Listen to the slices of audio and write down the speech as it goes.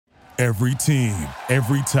Every team,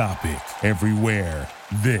 every topic, everywhere.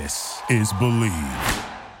 This is Believe.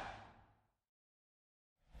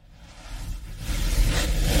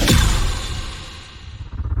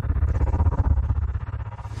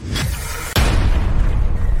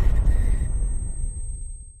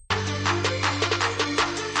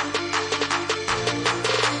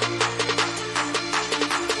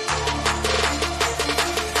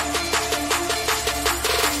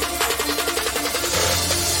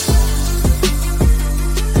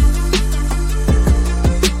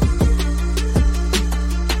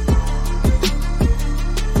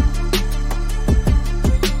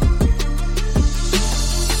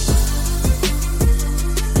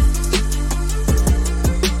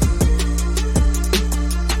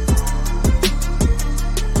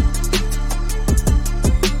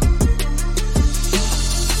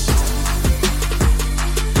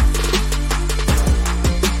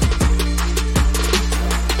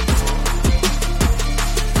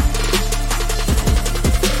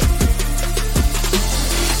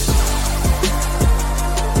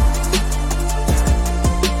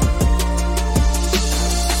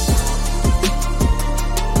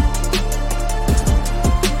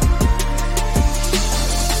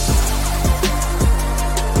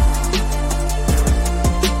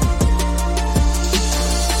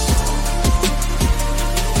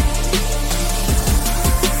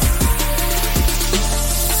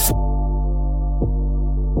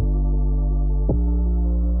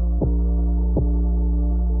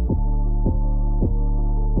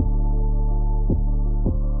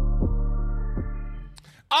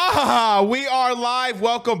 We are live.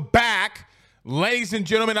 Welcome back. Ladies and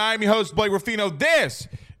gentlemen, I am your host, Blake Ruffino. This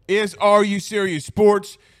is Are You Serious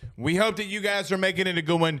Sports. We hope that you guys are making it a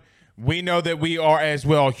good one. We know that we are as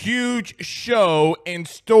well. Huge show in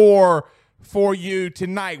store for you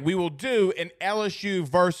tonight. We will do an LSU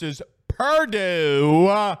versus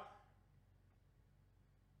Purdue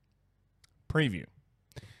preview.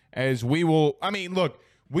 As we will,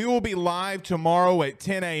 we will be live tomorrow at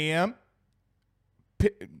 10 a.m.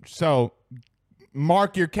 So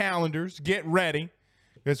mark your calendars, get ready,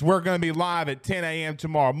 because we're going to be live at 10 a.m.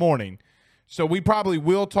 tomorrow morning. So we probably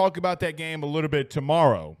will talk about that game a little bit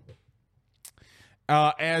tomorrow.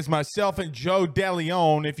 As myself and Joe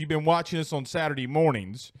DeLeon, if you've been watching us on Saturday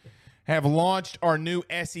mornings, have launched our new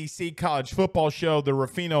SEC college football show, the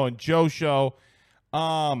Ruffino and Joe Show.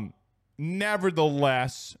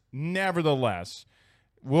 Nevertheless,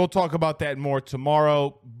 we'll talk about that more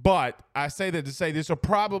tomorrow, but I say that to say this will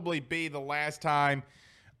probably be the last time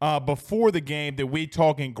before the game that we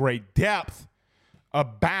talk in great depth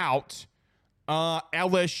about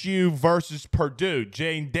LSU versus Purdue.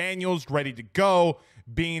 Jayden Daniels ready to go,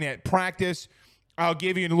 being at practice. I'll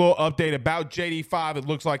give you a little update about JD5. It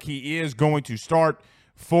looks like he is going to start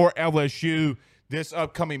for LSU this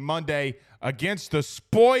upcoming Monday against the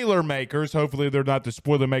spoiler makers. Hopefully they're not the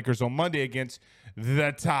spoiler makers on Monday against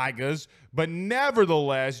the Tigers, but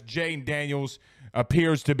nevertheless, Jayden Daniels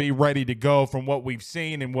appears to be ready to go from what we've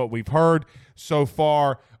seen and what we've heard so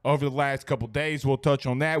far over the last couple days. We'll touch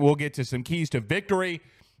on that. We'll get to some keys to victory,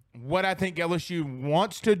 what I think LSU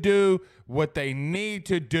wants to do, what they need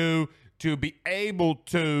to do to be able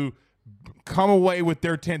to come away with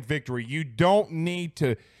their 10th victory. You don't need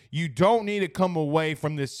to come away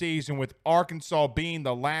from this season with Arkansas being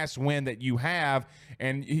the last win that you have.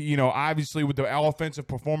 And, obviously with the offensive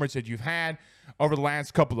performance that you've had over the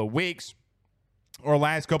last couple of weeks or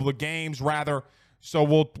last couple of games, rather. So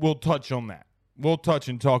we'll touch on that. We'll touch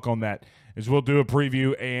and talk on that as we'll do a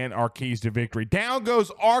preview and our keys to victory. Down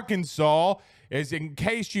goes Arkansas, as in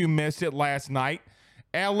case you missed it last night,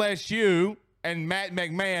 LSU and Matt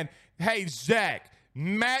McMahon. Hey, Zach,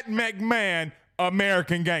 Matt McMahon,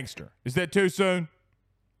 American Gangster. Is that too soon?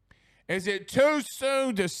 Is it too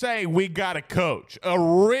soon to say we got a coach, a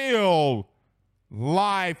real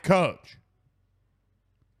live coach?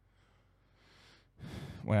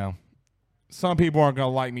 Well, some people aren't going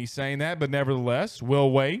to like me saying that, but nevertheless,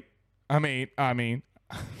 we'll wait. I mean,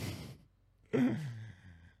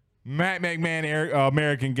 Matt McMahon,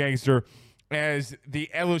 American Gangster, as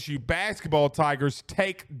the LSU basketball Tigers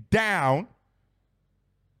take down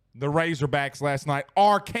the Razorbacks last night.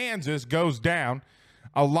 Arkansas goes down.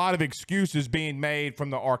 A lot of excuses being made from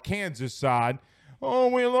the Arkansas side. Oh,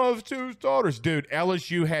 we lost two starters. Dude,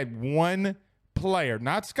 LSU had one player,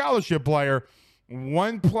 not scholarship player,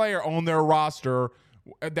 one player on their roster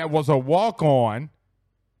that was a walk-on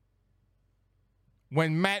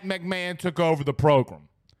when Matt McMahon took over the program.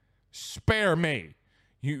 Spare me.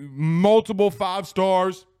 Multiple 5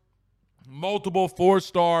 stars, multiple 4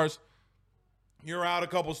 stars. You're out a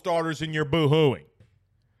couple starters and you're boo-hooing.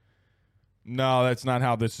 No, that's not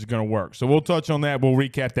how this is going to work. So we'll touch on that. We'll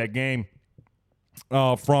recap that game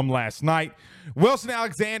from last night. Wilson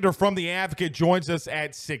Alexander from The Advocate joins us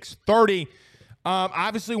at 6:30.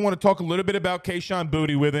 Obviously, want to talk a little bit about Kayshon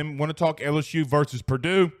Boutte with him. Want to talk LSU versus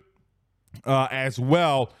Purdue as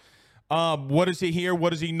well. What does he hear? What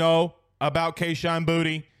does he know about Kayshon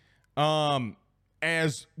Boutte?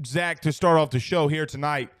 As Zach, to start off the show here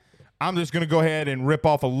tonight, I'm just going to go ahead and rip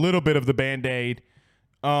off a little bit of the Band-Aid.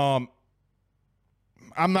 I'm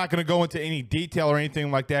not going to go into any detail or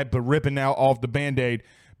anything like that, but ripping now off the Band-Aid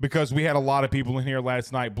because we had a lot of people in here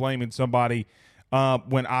last night blaming somebody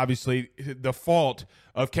when obviously the fault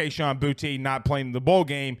of Kayshon Boutte not playing in the bowl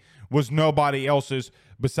game was nobody else's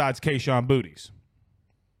besides Kayshon Boutte's.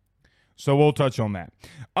 So we'll touch on that.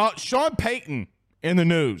 Sean Payton in the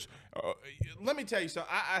news. Let me tell you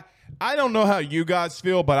something. I don't know how you guys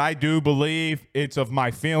feel, but I do believe it's of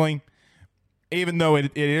my feeling, even though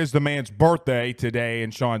it is the man's birthday today,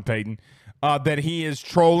 and Sean Payton, that he is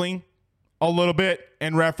trolling a little bit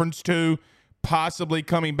in reference to possibly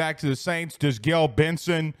coming back to the Saints. Does Gail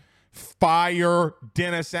Benson fire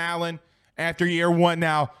Dennis Allen after year one?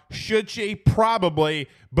 Now, should she? Probably.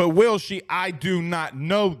 But will she? I do not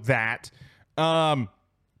know that.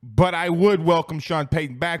 But I would welcome Sean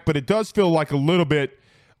Payton back. But it does feel like a little bit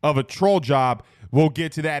of a troll job. We'll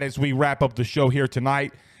get to that as we wrap up the show here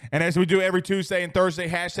tonight. And as we do every Tuesday and Thursday,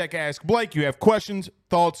 hashtag Ask Blake. You have questions,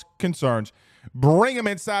 thoughts, concerns. Bring them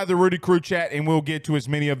inside the Rudy Crew chat, and we'll get to as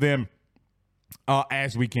many of them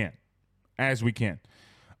as we can.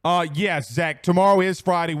 Yes, Zach, tomorrow is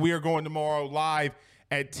Friday. We are going tomorrow live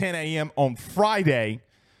at 10 a.m. on Friday,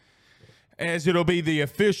 as it'll be the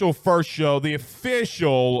official first show of the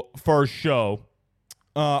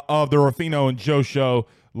Ruffino and Joe show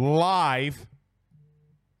live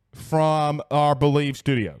from our Believe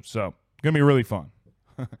studio. So, going to be really fun.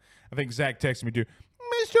 I think Zach texted me too.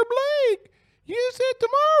 Mr. Blake, you said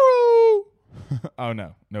tomorrow. Oh,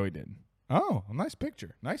 no, he didn't. Oh, a nice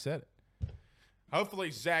picture. Nice edit.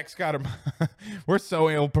 Hopefully Zach's got him. We're so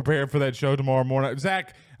ill prepared for that show tomorrow morning.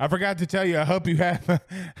 Zach, I forgot to tell you, I hope you have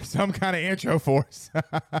some kind of intro for us.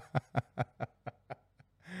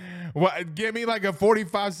 Well, give me like a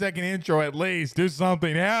 45-second intro at least. Do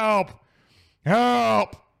something. Help. Oh,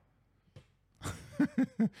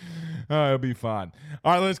 it'll be fun.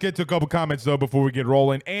 All right, let's get to a couple comments, though, before we get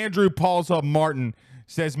rolling. Andrew Paul's Up Martin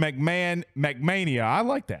says McMania. I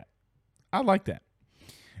like that.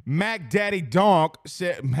 Mac Daddy Donk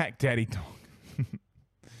says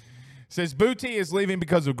Boutte is leaving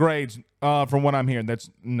because of grades. From what I'm hearing, that's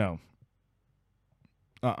no.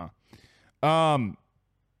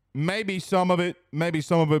 Maybe some of it,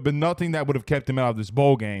 but nothing that would have kept him out of this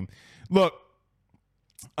bowl game. Look,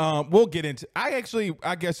 we'll get into. I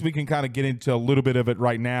guess we can kind of get into a little bit of it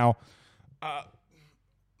right now,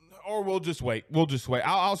 or we'll just wait.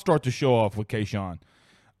 I'll start the show off with Kayshon.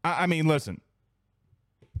 I mean, listen.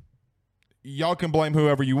 Y'all can blame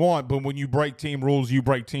whoever you want, but when you break team rules, you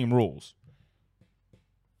break team rules.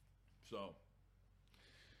 So,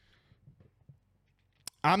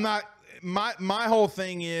 I'm not. My whole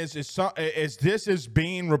thing is this is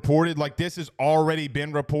being reported, like this has already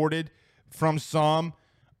been reported from some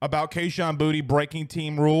about Kayshon Boutte breaking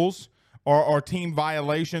team rules or team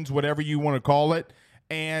violations, whatever you want to call it,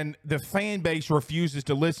 and the fan base refuses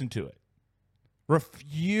to listen to it.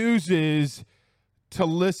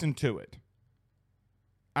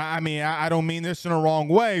 I mean, I don't mean this in a wrong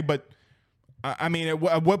way, but I mean,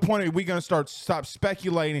 at what point are we going to stop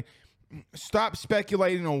speculating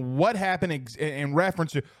on what happened in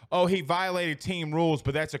reference to, oh, he violated team rules,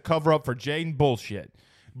 but that's a cover-up for Jaden bullshit.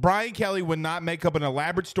 Brian Kelly would not make up an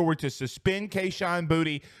elaborate story to suspend Kayshon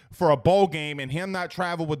Boutte for a bowl game and him not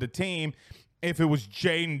travel with the team if it was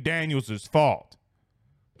Jaden Daniels' fault.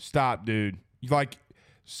 Stop, dude. Like,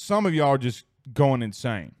 some of y'all are just going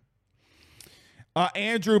insane.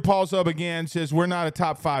 Andrew Paul's Up again, says we're not a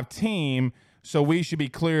top 5 team, so we should be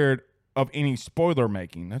cleared of any spoiler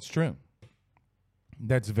making. That's true.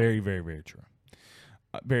 That's very, very, very true.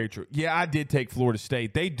 Very true. Yeah, I did take Florida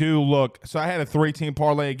State. They do look. So I had a 3-team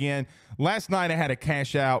parlay again. Last night I had a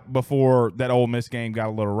cash out before that Ole Miss game got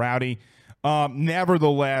a little rowdy.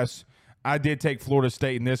 Nevertheless, I did take Florida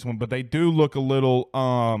State in this one, but they do look a little.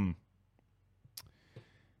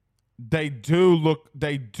 They do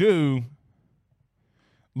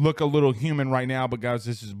look a little human right now, but guys,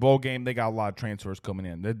 this is a bowl game. They got a lot of transfers coming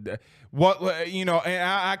in. And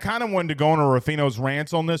I kind of wanted to go on a Ruffino's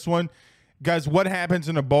rants on this one. Guys, what happens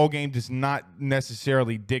in a bowl game does not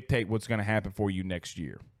necessarily dictate what's going to happen for you next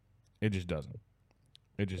year. It just doesn't.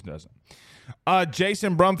 It just doesn't.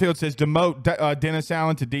 Jason Brumfield says demote Dennis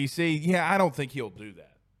Allen to DC. Yeah, I don't think he'll do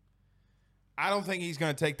that. I don't think he's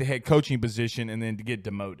going to take the head coaching position and then to get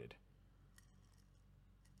demoted.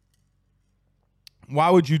 Why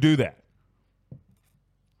would you do that?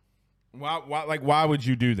 Why would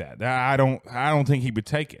you do that? I don't think he would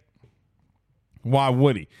take it. Why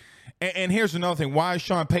would he? And here's another thing. Why is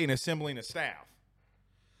Sean Payton assembling a staff?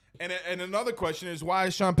 And another question is, why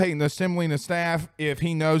is Sean Payton assembling a staff if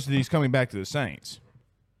he knows that he's coming back to the Saints?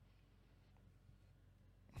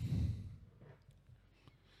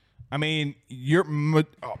 I mean, you're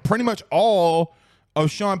pretty much all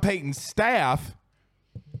of Sean Payton's staff,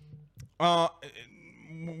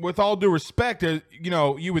 with all due respect,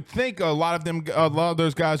 you would think a lot of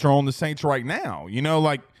those guys are on the Saints right now.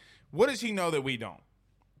 Like, what does he know that we don't?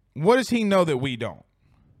 What does he know that we don't?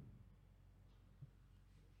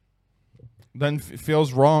 Then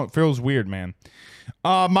feels wrong. Feels weird, man.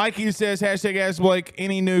 Mikey says, hashtag Ask Blake,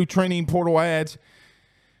 any new trending portal ads?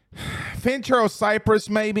 Fentrell Cypress,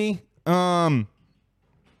 maybe. But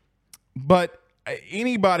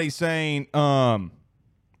anybody saying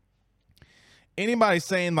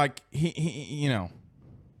like he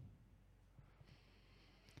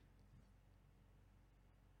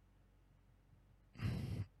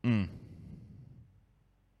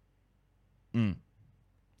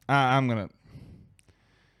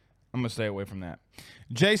I'm gonna stay away from that.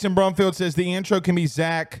 Jason Brumfield says the intro can be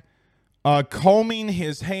Zach combing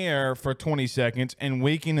his hair for 20 seconds and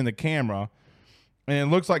winking in the camera. And it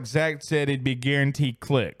looks like Zach said it'd be guaranteed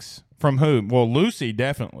clicks. From who? Well, Lucy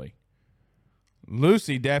definitely.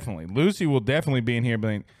 Lucy will definitely be in here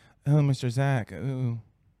being, oh, Mr. Zach. Ooh.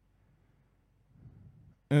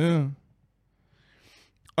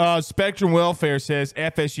 Spectrum Welfare says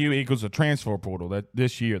FSU equals a transfer portal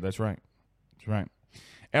this year. That's right.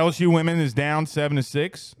 LSU women is down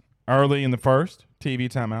 7-6 early in the first. TV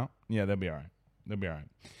timeout. Yeah, they'll be all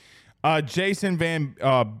right. Jason Van.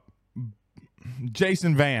 We'll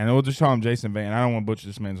just call him Jason Van. I don't want to butcher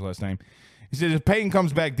this man's last name. He says if Peyton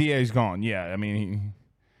comes back, DA's gone. Yeah, I mean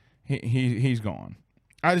he's gone.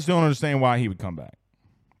 I just don't understand why he would come back.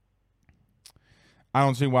 I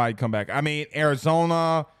don't see why he'd come back. I mean,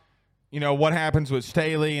 Arizona, what happens with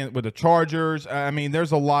Staley and with the Chargers. I mean,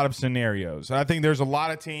 there's a lot of scenarios. I think there's a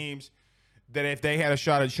lot of teams that if they had a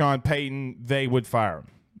shot at Sean Payton, they would fire him.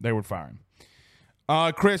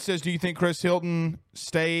 Chris says, do you think Chris Hilton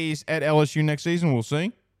stays at LSU next season? We'll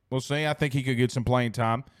see. I think he could get some playing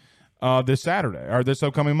time this Saturday or this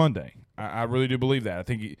upcoming Monday. I really do believe that. I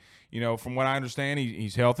think, from what I understand,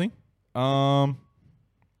 he's healthy. We'll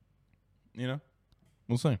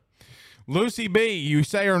see. Lucy B, you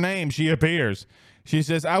say her name, she appears. She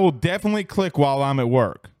says, I will definitely click while I'm at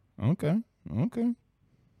work. Okay.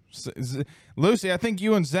 Lucy, I think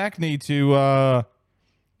you and Zach need to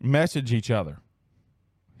message each other.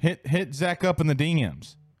 Hit Zach up in the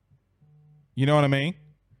DMs. You know what I mean?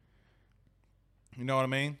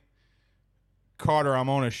 Carter, I'm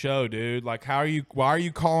on a show, dude. Like, why are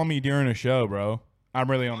you calling me during a show, bro? I'm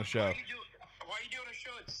really on a show. Why are you doing a show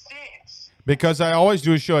at 6? Because I always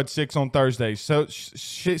do a show at 6 on Thursdays. So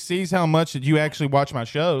she sees how much that you actually watch my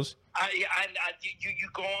shows. You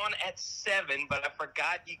go on at 7, but I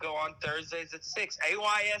forgot you go on Thursdays at 6.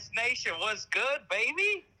 AYS Nation, what's good,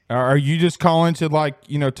 baby? Are you just calling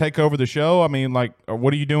to take over the show? I mean,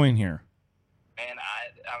 what are you doing here? Man,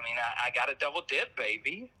 I got a double dip,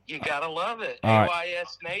 baby. You gotta love it. All AYS right.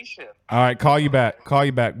 Nation. All right, call you back.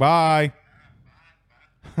 Bye.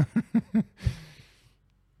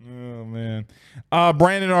 Oh man.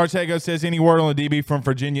 Brandon Ortega says any word on the DB from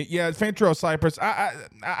Virginia? Yeah, it's Fentrell Cypress.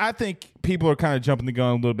 I think people are kind of jumping the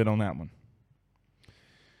gun a little bit on that one.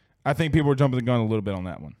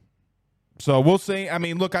 So we'll see. I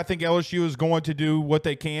mean, look, I think LSU is going to do what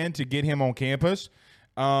they can to get him on campus.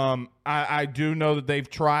 I do know that they've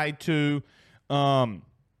tried to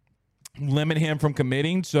limit him from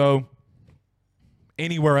committing. So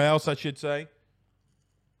anywhere else, I should say.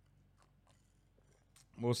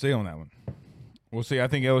 We'll see on that one. We'll see. I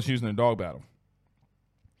think LSU's in a dog battle.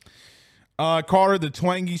 Carter, the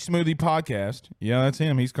Twangy Smoothie Podcast. Yeah, that's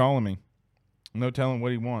him. He's calling me. No telling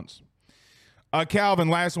what he wants. Calvin,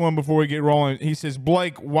 last one before we get rolling. He says,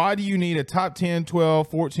 Blake, why do you need a top 10, 12,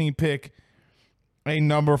 14 pick a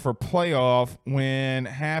number for playoff when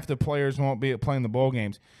half the players won't be playing the bowl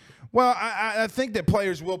games? Well, I think that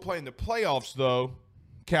players will play in the playoffs, though,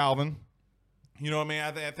 Calvin. You know what I mean?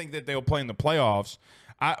 I think that they'll play in the playoffs.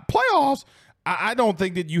 I don't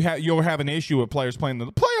think that you'll have an issue with players playing in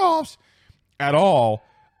the playoffs at all.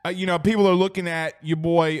 People are looking at your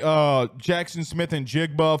boy Jackson Smith and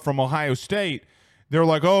Jigba from Ohio State. they're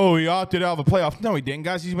like, oh, he opted out of the playoff. No, he didn't,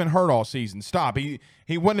 guys. He's been hurt all season. Stop. He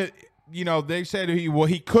wouldn't. They said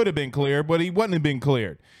he could have been cleared, but he wouldn't have been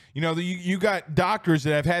cleared. You got doctors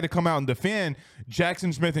that have had to come out and defend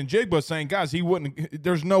Jackson Smith and Jigba, saying, guys, he wouldn't.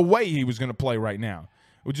 There's no way he was going to play right now.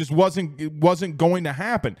 It just wasn't going to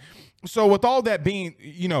happen. So with all that being,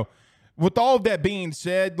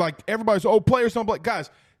 said, like everybody's, players don't play, guys.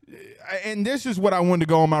 And this is what I wanted to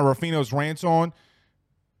go on my Ruffino's rants on.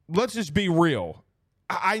 Let's just be real.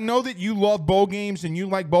 I know that you love bowl games and you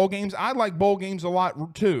like bowl games. I like bowl games a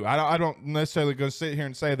lot too. I don't necessarily go sit here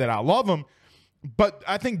and say that I love them, but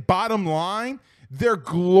I think bottom line, they're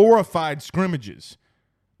glorified scrimmages.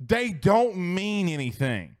 They don't mean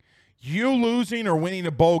anything. You losing or winning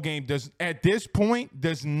a bowl game at this point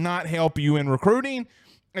does not help you in recruiting.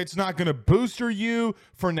 It's not going to booster you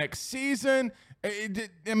for next season.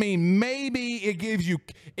 Maybe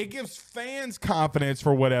it gives fans confidence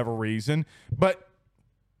for whatever reason, but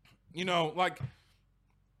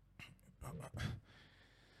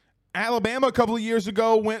Alabama a couple of years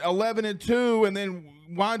ago went 11-2 and then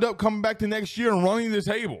wound up coming back the next year and running the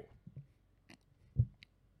table.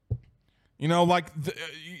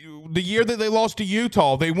 The year that they lost to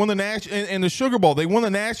Utah, they won in the Sugar Bowl. They won the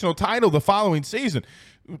national title the following season.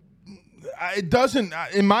 It doesn't,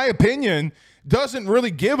 in my opinion, doesn't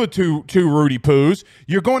really give a two Rudy Poos.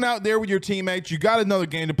 You're going out there with your teammates. You got another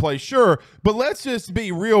game to play, sure, but let's just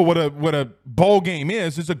be real. What a bowl game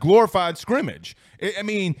is. It's a glorified scrimmage.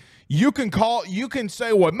 You can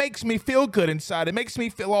say, well, it makes me feel good inside. It makes me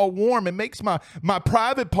feel all warm. It makes my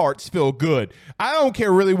private parts feel good. I don't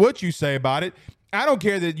care really what you say about it. I don't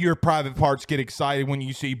care that your private parts get excited when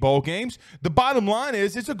you see bowl games. The bottom line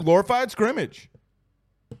is it's a glorified scrimmage.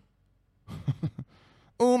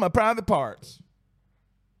 Ooh, my private parts.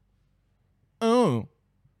 Ooh.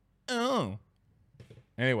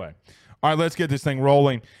 Anyway. All right, let's get this thing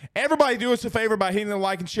rolling. Everybody do us a favor by hitting the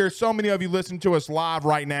like and share. So many of you listen to us live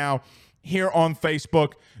right now here on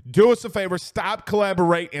Facebook. Do us a favor. Stop,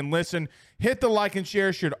 collaborate, and listen. Hit the like and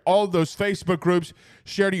share. Share to all of those Facebook groups.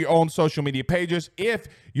 Share to your own social media pages. If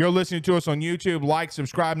you're listening to us on YouTube, like,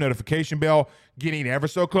 subscribe, notification bell. Getting ever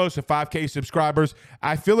so close to 5K subscribers.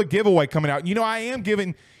 I feel a giveaway coming out. I am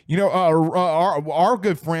giving, our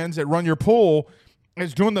good friends at Run Your Pool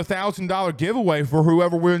is doing the $1,000 giveaway for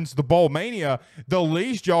whoever wins the Bowl Mania. The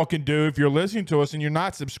least y'all can do if you're listening to us and you're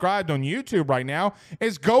not subscribed on YouTube right now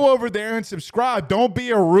is go over there and subscribe. Don't be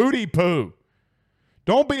a Rudy Poo.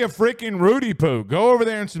 Don't be a freaking Rudy Poo. Go over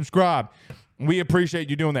there and subscribe. We appreciate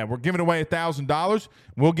you doing that. We're giving away $1,000.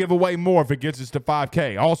 We'll give away more if it gets us to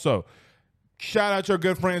 5K. Also, shout out to our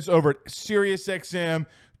good friends over at SiriusXM,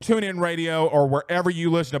 TuneIn Radio, or wherever you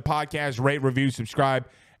listen to podcasts, rate, review, subscribe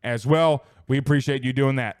as well. We appreciate you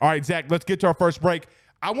doing that. All right, Zach, let's get to our first break.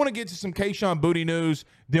 I want to get to some Kayshon Boutte news.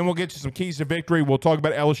 Then we'll get to some keys to victory. We'll talk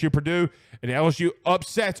about LSU Purdue, and LSU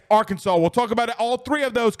upsets Arkansas. We'll talk about all three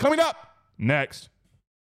of those coming up next.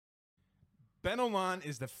 BetOnline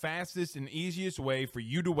is the fastest and easiest way for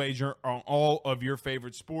you to wager on all of your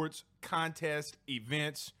favorite sports, contests,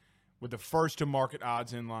 events with the first-to-market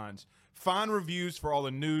odds and lines. Find reviews for all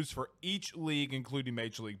the news for each league, including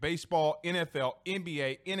Major League Baseball, NFL,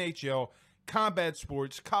 NBA, NHL, combat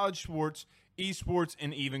sports, college sports, esports,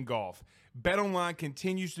 and even golf. BetOnline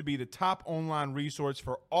continues to be the top online resource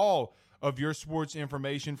for all of your sports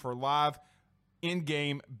information for live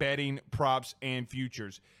in-game betting, props, and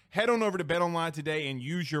futures. Head on over to BetOnline today and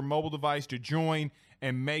use your mobile device to join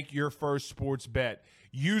and make your first sports bet.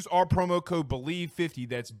 Use our promo code BELIEVE50,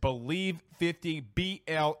 that's BELIEVE50,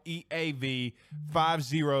 BLEAV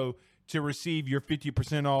 50, to receive your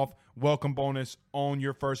 50% off welcome bonus on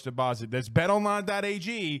your first deposit. That's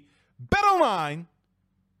betonline.ag, betonline.ag.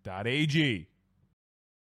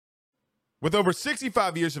 With over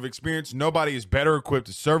 65 years of experience, nobody is better equipped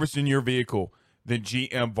to service in your vehicle than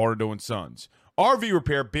GM Varnado & Sons. RV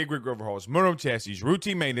repair, big rig overhauls, motorhome chassis,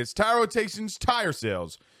 routine maintenance, tire rotations, tire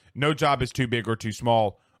sales. No job is too big or too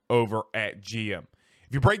small over at GM.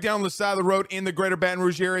 If you break down the side of the road in the greater Baton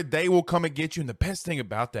Rouge area, they will come and get you. And the best thing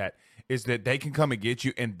about that is that they can come and get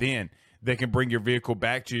you, and then they can bring your vehicle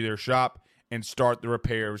back to their shop and start the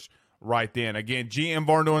repairs right then. Again, GM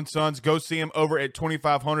Varnado & Sons. Go see them over at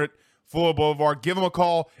 2500 Fuller Boulevard. Give them a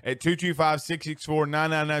call at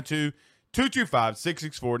 225-664-9992,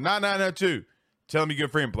 225-664-9992. Tell them your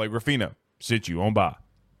good friend Blake Ruffino sent you on by.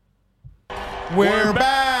 We're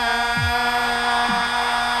back.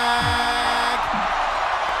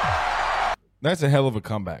 That's a hell of a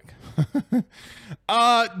comeback.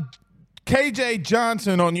 KJ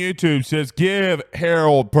Johnson on YouTube says, give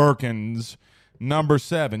Harold Perkins number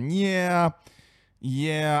 7. Yeah,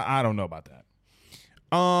 I don't know about that.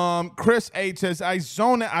 Chris 8 says, I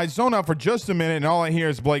zone out for just a minute, and all I hear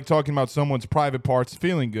is Blake talking about someone's private parts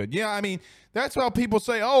feeling good. Yeah, I mean, that's how people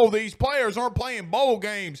say, oh, these players aren't playing bowl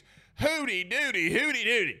games. Hooty doody, hooty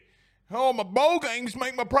doody. Oh, my bowl games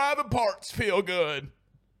make my private parts feel good.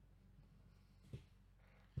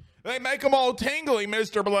 They make them all tingly,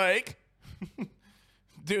 Mr. Blake.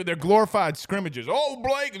 Dude, they're glorified scrimmages. Oh,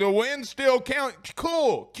 Blake, the win still count.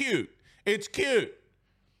 Cool, cute. It's cute.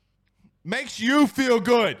 Makes you feel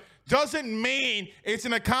good. Doesn't mean it's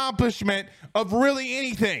an accomplishment of really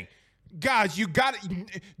anything. Guys, you got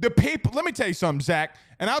the people. Let me tell you something, Zach,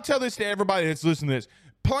 and I'll tell this to everybody that's listening to this.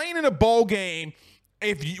 Playing in a bowl game,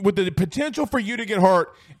 with the potential for you to get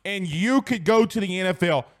hurt, and you could go to the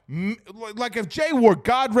NFL, like if Jay Ward,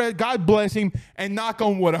 God bless him, and knock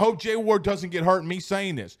on wood, I hope Jay Ward doesn't get hurt in me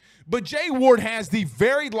saying this, but Jay Ward has the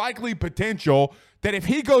very likely potential that if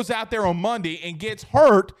he goes out there on Monday and gets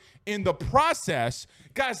hurt in the process,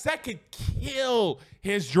 guys, that could kill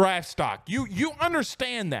his draft stock. You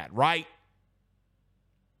understand that, right?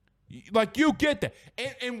 Like, you get that.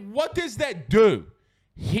 And what does that do?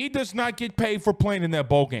 He does not get paid for playing in that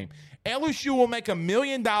bowl game. LSU will make $1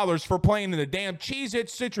 million for playing in the damn Cheez-It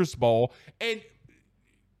Citrus Bowl. And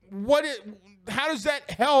how does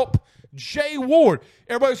that help Jay Ward?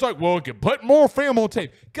 Everybody's like, well, it can put more film on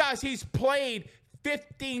tape. Guys, he's played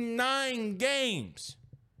 59 games.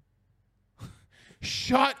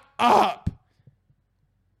 Shut up.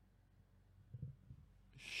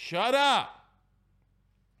 Shut up.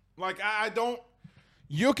 Like, I don't.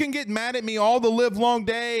 You can get mad at me all the live long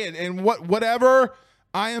day and whatever.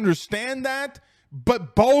 I understand that.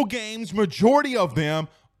 But bowl games, majority of them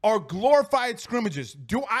are glorified scrimmages.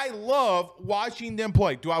 Do I love watching them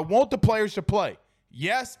play? Do I want the players to play?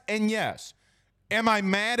 Yes and yes. Am I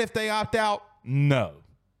mad if they opt out? No.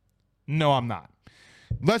 No, I'm not.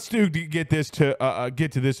 Let's get to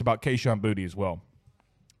this about Kayshon Boutte as well.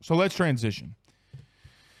 So let's transition.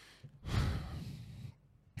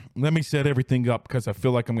 Let me set everything up because I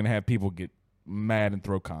feel like I'm going to have people get mad and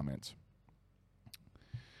throw comments.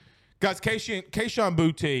 Guys, Kayshon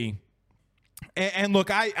Boutte, and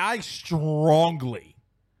look, I strongly,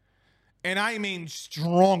 and I mean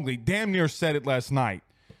strongly, damn near said it last night.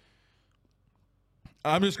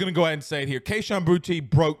 I'm just going to go ahead and say it here. Kayshon Boutte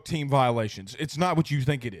broke team violations. It's not what you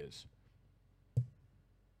think it is.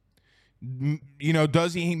 You know,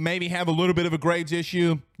 does he maybe have a little bit of a grades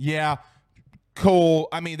issue? Yeah. Cool.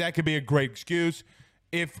 I mean, that could be a great excuse.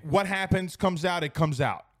 If what happens comes out, it comes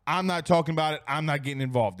out. I'm not talking about it. I'm not getting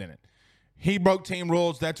involved in it. He broke team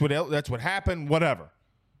rules. That's what happened. Whatever.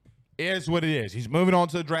 It is what it is. He's moving on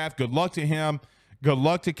to the draft. Good luck to him. Good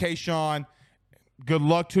luck to Kayshon. Good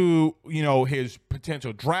luck to, his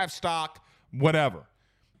potential draft stock, whatever.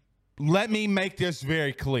 Let me make this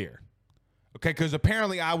very clear. Okay, because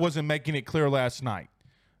apparently I wasn't making it clear last night.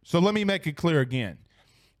 So let me make it clear again.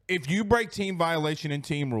 If you break team violation and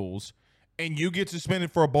team rules and you get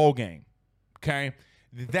suspended for a bowl game, okay,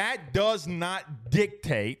 that does not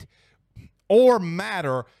dictate or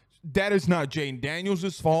matter. That is not Jaden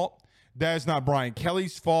Daniels' fault. That is not Brian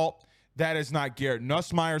Kelly's fault. That is not Garrett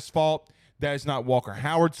Nussmeier's fault. That is not Walker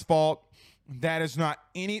Howard's fault. That's not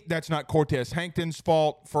Cortez Hankton's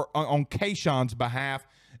fault on Kayshon's behalf.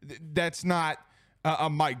 That's not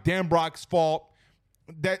Mike Denbrock's fault.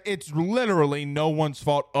 That it's literally no one's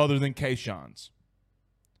fault other than Kayshon's.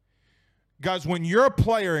 Guys, when you're a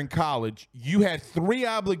player in college, you had 3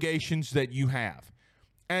 obligations that you have.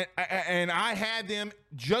 And I had them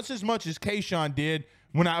just as much as Kayshon did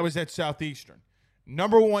when I was at Southeastern.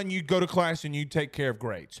 Number 1, you'd go to class and you'd take care of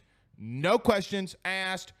grades. No questions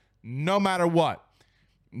asked, no matter what.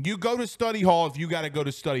 You go to study hall if you got to go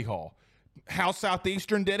to study hall. How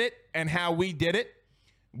Southeastern did it and how we did it,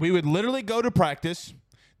 we would literally go to practice.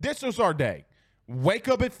 This was our day. Wake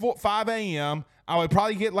up at 5 a.m. I would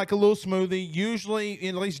probably get like a little smoothie. Usually,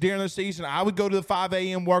 at least during the season, I would go to the 5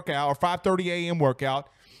 a.m. workout or 5:30 a.m. workout.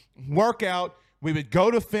 We would go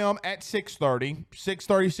to film at 6:30,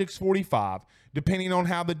 6:45, depending on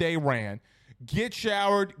how the day ran. Get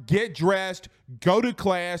showered, get dressed, go to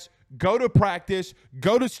class, go to practice,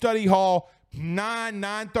 go to study hall.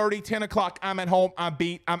 9:30, 10 o'clock, I'm at home, I'm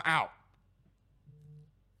beat, I'm out.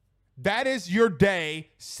 That is your day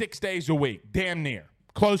 6 days a week, damn near,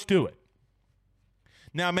 close to it.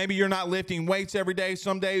 Now, maybe you're not lifting weights every day.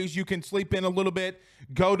 Some days you can sleep in a little bit,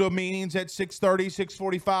 go to meetings at 6:30,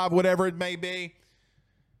 6:45, whatever it may be.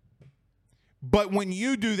 But when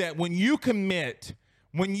you do that, when you commit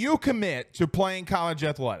to playing college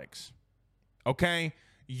athletics, okay,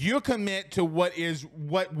 you commit to what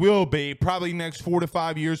will be probably next 4 to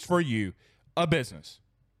 5 years for you, a business.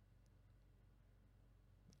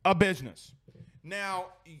 a business. Now,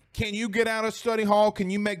 can you get out of study hall? Can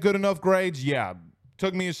you make good enough grades? Yeah.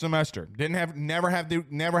 Took me a semester. Never had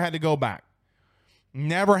to go back.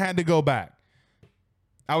 Never had to go back.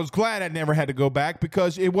 I was glad I never had to go back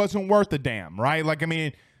because it wasn't worth a damn, right? Like, I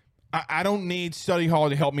mean, I don't need study hall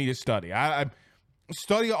to help me to study.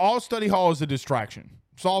 Study hall is a distraction.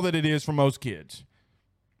 It's all that it is for most kids.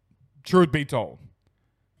 Truth be told.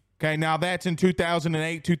 Okay, now that's in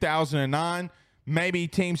 2008, 2009. Maybe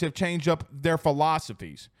teams have changed up their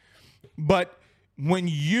philosophies. But when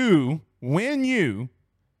you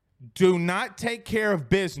do not take care of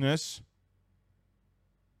business,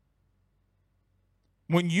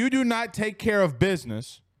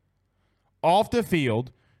 off the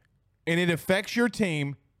field and it affects your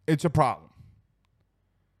team, it's a problem.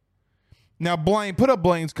 Now, Blaine, put up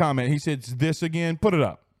Blaine's comment. He said, "It's this again." Put it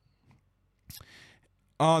up.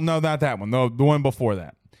 Oh, no, not that one. No, the one before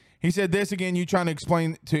that. He said, "This again, you trying to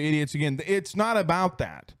explain to idiots again." It's not about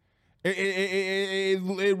that. It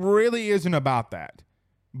really isn't about that,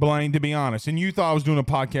 Blaine, to be honest. And you thought I was doing a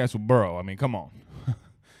podcast with Burrow. I mean, come on.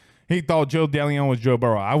 He thought Joe DeLeon was Joe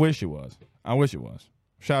Burrow. I wish it was.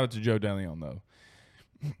 Shout out to Joe DeLeon, though.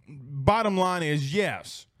 Bottom line is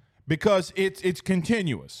yes, because it's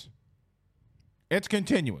continuous. It's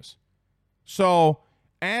continuous. So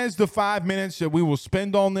as the 5 minutes that we will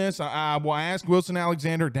spend on this, I will ask Wilson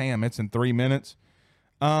Alexander. Damn, it's in 3 minutes.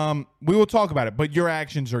 We will talk about it, but your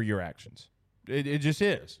actions are your actions. It just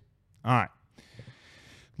is. All right.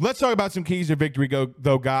 Let's talk about some keys to victory,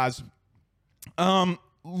 though, guys.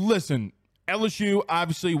 Listen, LSU,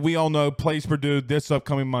 obviously, we all know, plays Purdue this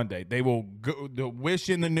upcoming Monday. They'll wish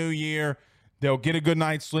in the new year. They'll get a good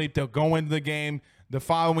night's sleep. They'll go into the game the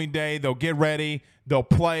following day. They'll get ready. They'll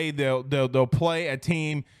play. They'll play a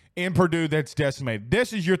team in Purdue that's decimated.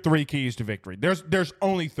 This is your 3 keys to victory. There's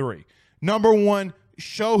only 3. Number 1,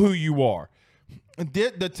 show who you are.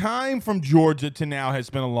 The time from Georgia to now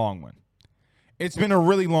has been a long one. It's been a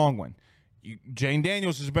really long one. Jane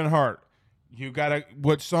Daniels has been hurt. You got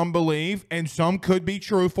what some believe, and some could be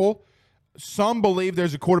truthful. Some believe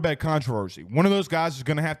there's a quarterback controversy. One of those guys is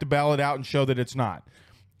going to have to battle it out and show that it's not.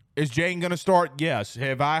 Is Jane going to start? Yes.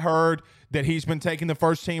 Have I heard that he's been taking the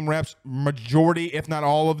first team reps, majority, if not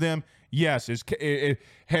all of them? Yes.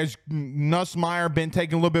 Has Nussmeier been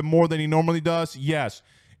taking a little bit more than he normally does? Yes.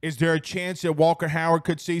 Is there a chance that Walker Howard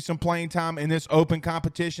could see some playing time in this open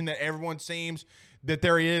competition that everyone seems that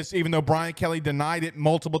there is, even though Brian Kelly denied it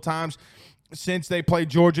multiple times since they played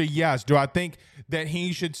Georgia? Yes. Do I think that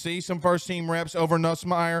he should see some first-team reps over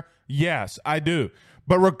Nussmeier? Yes, I do.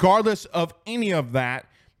 But regardless of any of that,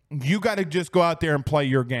 you got to just go out there and play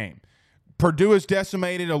your game. Purdue is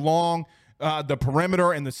decimated along the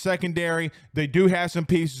perimeter and the secondary. They do have some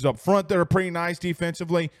pieces up front that are pretty nice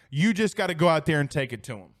defensively. You just got to go out there and take it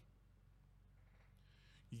to them.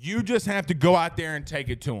 You just have to go out there and take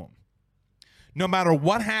it to them. No matter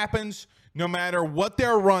what happens, no matter what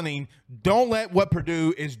they're running, don't let what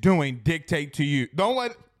Purdue is doing dictate to you.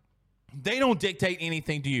 They don't dictate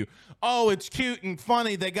anything to you. Oh, it's cute and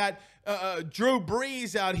funny. They got Drew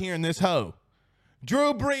Brees out here in this hoe.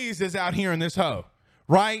 Drew Brees is out here in this hoe,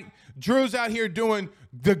 right? Drew's out here doing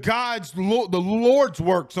the Lord's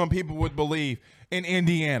work, some people would believe, in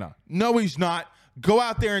Indiana. No, he's not. Go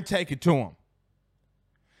out there and take it to him.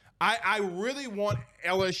 I really want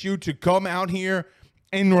LSU to come out here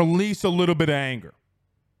and release a little bit of anger.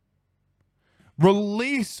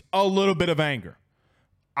 Release a little bit of anger.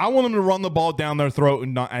 I want them to run the ball down their throat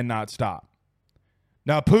and not stop.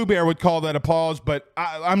 Now, Pooh Bear would call that a pause, but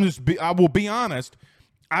I will be honest.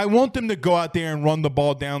 I want them to go out there and run the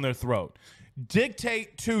ball down their throat.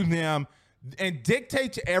 Dictate to them and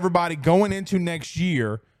dictate to everybody going into next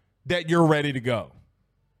year that you're ready to go.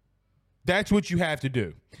 That's what you have to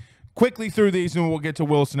do. Quickly through these, and we'll get to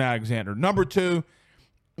Wilson Alexander. Number 2,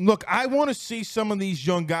 look, I want to see some of these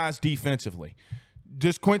young guys defensively.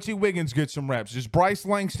 Does Quincy Wiggins get some reps? Does Bryce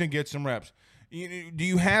Langston get some reps? Do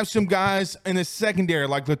you have some guys in the secondary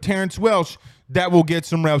like Terrence Welsh that will get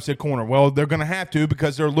some reps at corner? Well, they're going to have to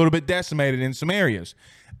because they're a little bit decimated in some areas.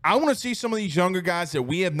 I want to see some of these younger guys that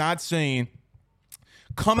we have not seen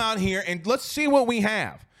come out here, and let's see what we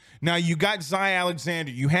have. Now, you got Zy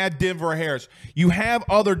Alexander. You had Denver Harris. You have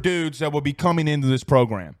other dudes that will be coming into this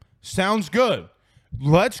program. Sounds good.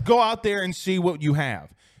 Let's go out there and see what you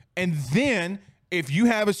have. And then if you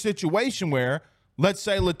have a situation where, let's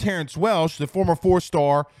say, Terrence Welsh, the former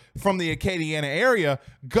 4-star from the Acadiana area,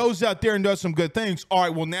 goes out there and does some good things. All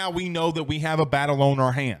right, well, now we know that we have a battle on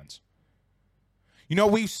our hands. You know,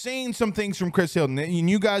 we've seen some things from Chris Hilton. And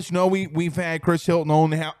you guys know we've had Chris Hilton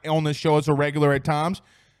on the show as a regular at times.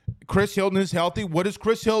 Chris Hilton is healthy. What does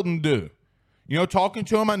Chris Hilton do? You know, talking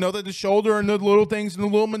to him, I know that the shoulder and the little things and the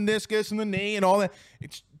little meniscus and the knee and all that,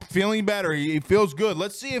 it's feeling better. He feels good.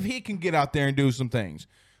 Let's see if he can get out there and do some things.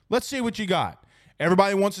 Let's see what you got.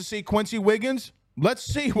 Everybody wants to see Quincy Wiggins. Let's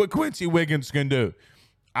see what Quincy Wiggins can do.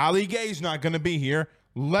 Ali Gay's not going to be here.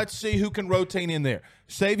 Let's see who can rotate in there.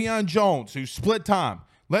 Savion Jones, who split time.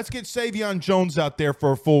 Let's get Savion Jones out there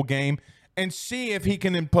for a full game and see if he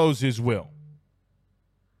can impose his will.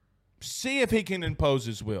 See if he can impose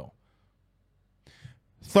his will.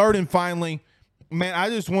 Third and finally, man, I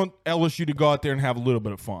just want LSU to go out there and have a little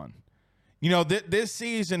bit of fun. You know, this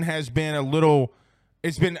season has been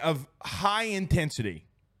it's been of high intensity.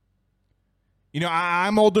 You know,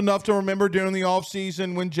 I'm old enough to remember during the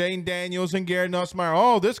offseason when Jaden Daniels and Garrett Nussmeier,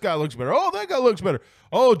 oh, this guy looks better. Oh, that guy looks better.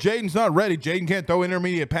 Oh, Jaden's not ready. Jaden can't throw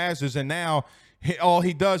intermediate passes, and now all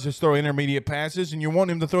he does is throw intermediate passes, and you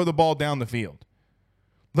want him to throw the ball down the field.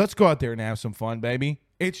 Let's go out there and have some fun, baby.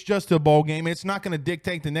 It's just a bowl game. It's not going to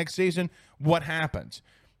dictate the next season what happens.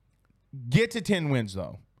 Get to 10 wins,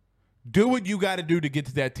 though. Do what you got to do to get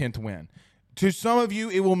to that 10th win. To some of you,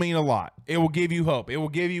 it will mean a lot. It will give you hope. It will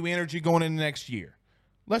give you energy going into next year.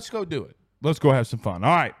 Let's go do it. Let's go have some fun.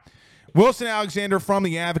 All right. Wilson Alexander from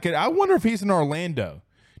The Advocate. I wonder if he's in Orlando.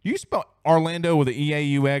 Do you spell Orlando with an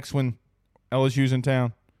E-A-U-X when LSU's in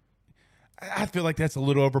town? I feel like that's a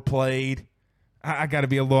little overplayed. I got to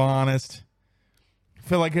be a little honest. I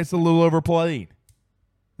feel like it's a little overplayed.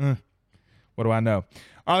 What do I know?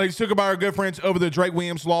 All right, let's talk about our good friends over the Drake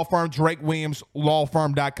Williams Law Firm,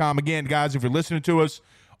 drakewilliamslawfirm.com. Again, guys, if you're listening to us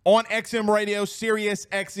on XM Radio, Sirius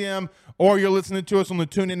XM, or you're listening to us on the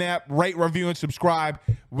TuneIn app, rate, review, and subscribe.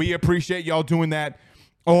 We appreciate y'all doing that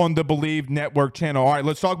on the Believe Network channel. All right,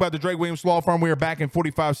 let's talk about the Drake Williams Law Firm. We are back in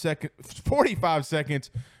 45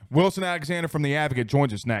 seconds. Wilson Alexander from The Advocate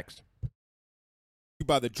joins us next.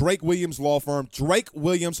 By the Drake Williams Law Firm,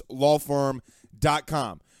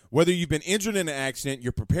 drakewilliamslawfirm.com. Whether you've been injured in an accident,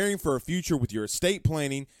 you're preparing for a future with your estate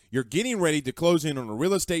planning, you're getting ready to close in on a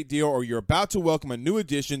real estate deal, or you're about to welcome a new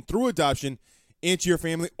addition through adoption into your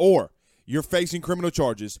family, or you're facing criminal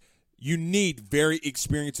charges, you need very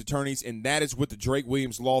experienced attorneys, and that is what the Drake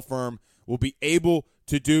Williams Law Firm will be able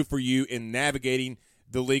to do for you in navigating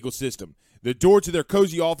the legal system. The door to their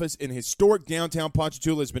cozy office in historic downtown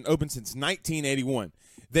Ponchatoula has been open since 1981.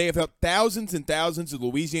 They have helped thousands and thousands of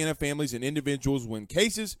Louisiana families and individuals win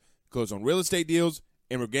cases, close on real estate deals,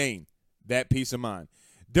 and regain that peace of mind.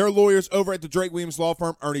 Their lawyers over at the Drake Williams Law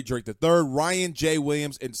Firm, Ernie Drake III, Ryan J.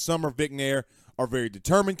 Williams, and Summer Vignair, are very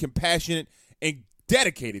determined, compassionate, and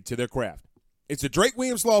dedicated to their craft. It's the Drake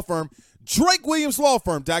Williams Law Firm,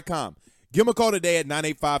 drakewilliamslawfirm.com. Give them a call today at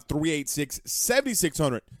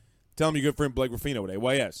 985-386-7600. Tell them your good friend Blake Ruffino at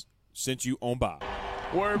AYS sent you on by.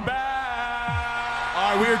 We're back.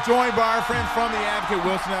 All right, we are joined by our friend from The Advocate,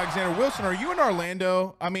 Wilson Alexander. Wilson, are you in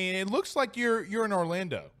Orlando? I mean, it looks like you're in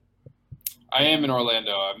Orlando. I am in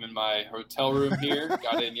Orlando. I'm in my hotel room here.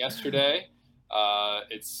 Got in yesterday.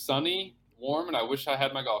 It's sunny, warm, and I wish I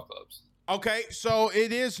had my golf clubs. Okay, so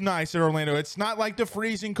it is nice in Orlando. It's not like the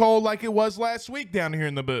freezing cold like it was last week down here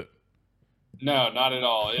in the boot. No, not at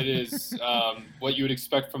all. It is what you would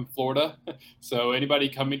expect from Florida. So anybody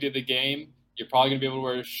coming to the game, you're probably going to be able to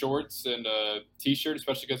wear shorts and a T-shirt,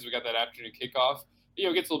 especially because we got that afternoon kickoff. You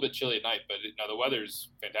know, it gets a little bit chilly at night, but the weather's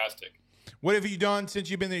fantastic. What have you done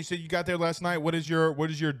since you've been there? You said you got there last night. What is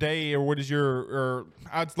your day, or what is your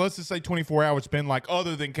let's just say 24 hours been like,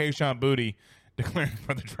 other than Kayshon Boutte declaring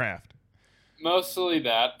for the draft? Mostly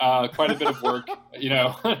that. Quite a bit of work.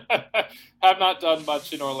 Have not done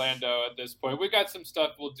much in Orlando at this point. We've got some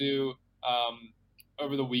stuff we'll do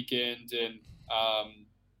over the weekend and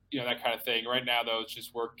that kind of thing. Right now, though, it's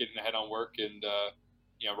just work, getting ahead on work, and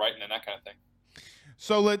writing and that kind of thing.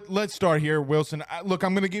 So let's start here, Wilson. Look,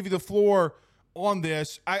 I'm going to give you the floor on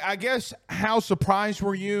this. I guess, how surprised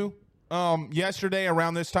were you yesterday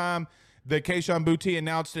around this time that Kayshon Boutte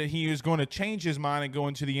announced that he was going to change his mind and go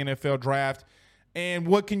into the NFL draft? And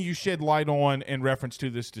what can you shed light on in reference to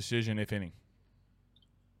this decision, if any?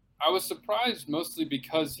 I was surprised mostly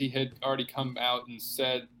because he had already come out and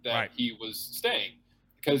said that Right. he was staying.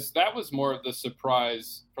 Because that was more of the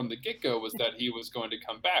surprise from the get-go, was that he was going to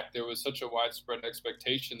come back. There was such a widespread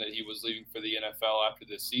expectation that he was leaving for the NFL after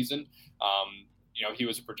this season. He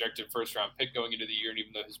was a projected first-round pick going into the year, and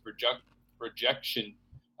even though his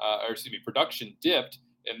production dipped,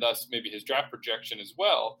 and thus maybe his draft projection as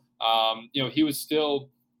well, he was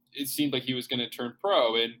still – it seemed like he was going to turn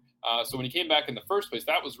pro. And so when he came back in the first place,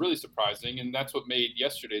 that was really surprising, and that's what made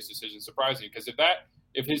yesterday's decision surprising. Because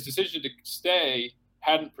if his decision to stay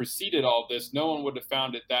hadn't preceded all of this, no one would have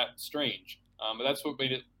found it that strange. But that's what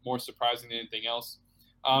made it more surprising than anything else.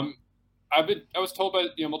 I was told by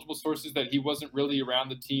multiple sources that he wasn't really around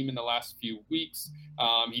the team in the last few weeks.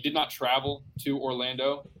 He did not travel to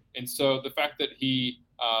Orlando, and so the fact that he,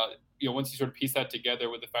 once you sort of piece that together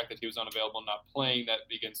with the fact that he was unavailable and not playing, that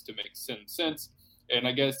begins to make sense. And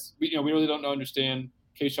I guess we really don't understand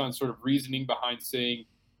Keyshawn's sort of reasoning behind saying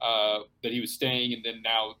that he was staying and then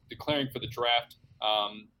now declaring for the draft.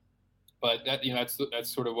 But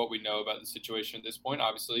that's sort of what we know about the situation at this point.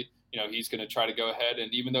 Obviously, he's going to try to go ahead.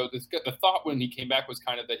 And even though the thought when he came back was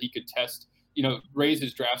kind of that he could test, raise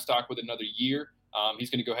his draft stock with another year, he's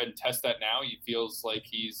going to go ahead and test that now. He feels like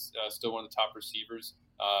he's still one of the top receivers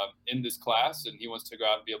in this class, and he wants to go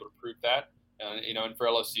out and be able to prove that. And for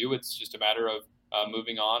LSU, it's just a matter of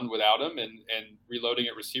moving on without him and reloading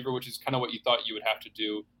at receiver, which is kind of what you thought you would have to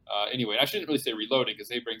do anyway. And I shouldn't really say reloading because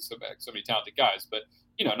they bring so many talented guys, but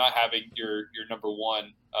not having your number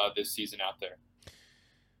one this season out there.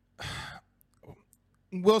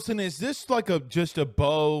 Wilson, is this like just a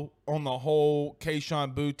bow on the whole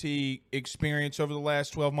Kayshon Boutte experience over the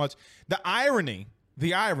last 12 months? The irony,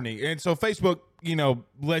 and so Facebook,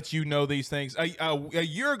 lets you know these things. A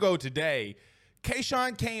year ago today,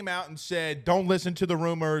 Kayshon came out and said, "Don't listen to the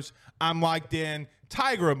rumors. I'm locked in."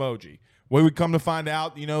 Tiger emoji. We would come to find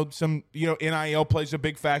out, some NIL plays a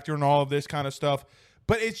big factor in all of this kind of stuff.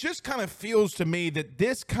 But it just kind of feels to me that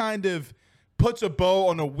this kind of puts a bow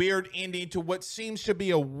on a weird ending to what seems to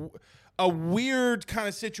be a weird kind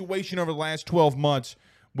of situation over the last 12 months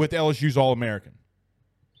with LSU's All-American.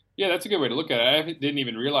 Yeah, that's a good way to look at it. I didn't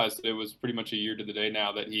even realize that it was pretty much a year to the day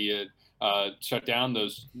now that he had shut down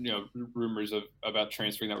those rumors about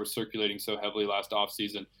transferring that were circulating so heavily last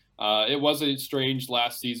offseason. It was a strange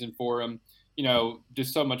last season for him.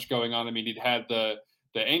 Just so much going on. I mean, he'd had the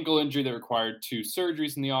ankle injury that required 2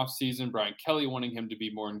 surgeries in the offseason, Brian Kelly wanting him to be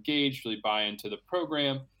more engaged, really buy into the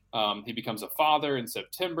program. He becomes a father in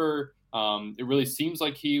September. It really seems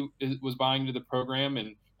like he was buying into the program,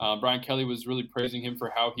 and Brian Kelly was really praising him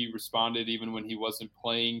for how he responded even when he wasn't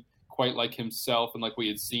playing quite like himself and like we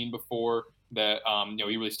had seen before, that he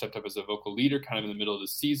really stepped up as a vocal leader kind of in the middle of the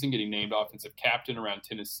season, getting named offensive captain around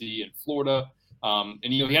Tennessee and Florida. And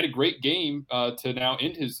he had a great game to now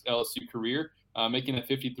end his LSU career, making a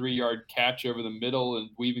 53-yard catch over the middle and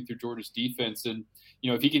weaving through Georgia's defense. And,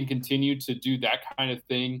 if he can continue to do that kind of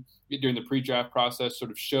thing during the pre-draft process, sort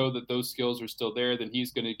of show that those skills are still there, then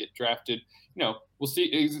he's going to get drafted. We'll see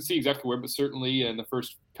exactly where, but certainly in the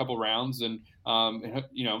first couple rounds. And,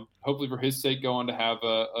 hopefully for his sake, go on to have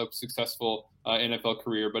a successful NFL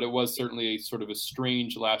career. But it was certainly a sort of a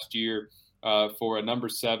strange last year for a number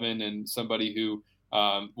 7 and somebody who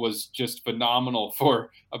was just phenomenal for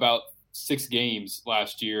about 6 games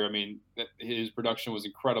last year. I mean, his production was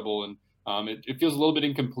incredible, and it feels a little bit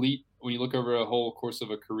incomplete when you look over a whole course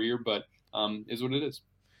of a career, but is what it is.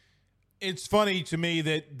 It's funny to me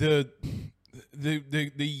that the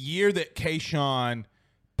year that Kayshon,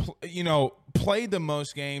 played the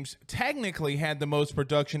most games, technically had the most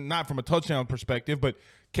production, not from a touchdown perspective, but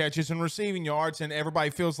catches and receiving yards, and everybody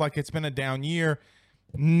feels like it's been a down year.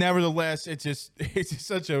 Nevertheless, it's just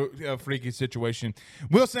such a freaky situation.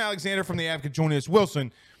 Wilson Alexander from The Advocate joining us.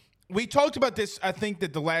 Wilson, we talked about this, I think,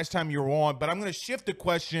 that the last time you were on, but I'm going to shift the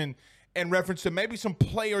question in reference to maybe some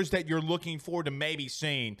players that you're looking forward to maybe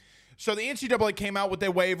seeing. So the NCAA came out with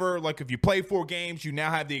their waiver. Like, if you play 4 games, you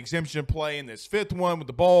now have the exemption to play in this 5th one with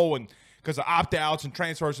the bowl, and because of opt-outs and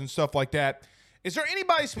transfers and stuff like that. Is there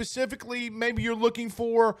anybody specifically maybe you're looking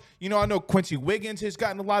for? I know Quincy Wiggins has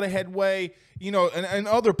gotten a lot of headway, and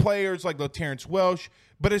other players like Terrence Welsh.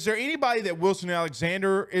 But is there anybody that Wilson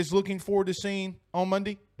Alexander is looking forward to seeing on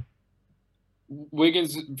Monday?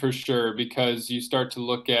 Wiggins for sure, because you start to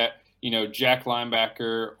look at, Jack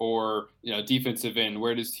linebacker or, defensive end.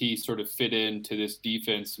 Where does he sort of fit into this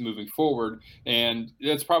defense moving forward? And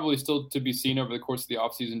that's probably still to be seen over the course of the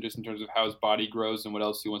offseason, just in terms of how his body grows and what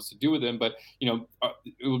else he wants to do with him. But,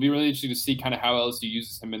 it will be really interesting to see kind of how LSU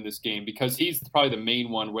uses him in this game, because he's probably the main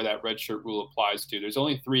one where that redshirt rule applies to. There's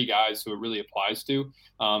only 3 guys who it really applies to.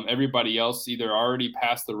 Everybody else either already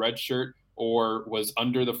passed the redshirt or was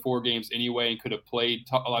under the 4 games anyway and could have played.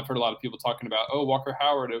 I've heard a lot of people talking about, Walker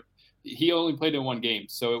Howard, he only played in 1 game,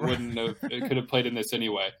 so it could have played in this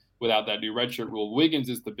anyway without that new redshirt rule. Wiggins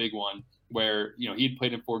is the big one where, he'd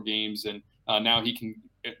played in 4 games, and now he can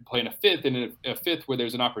play in a 5th, and in a 5th where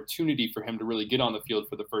there's an opportunity for him to really get on the field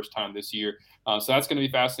for the first time this year. So that's going to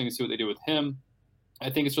be fascinating to see what they do with him. I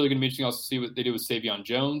think it's really going to be interesting also to see what they do with Savion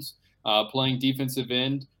Jones playing defensive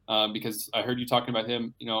end, because I heard you talking about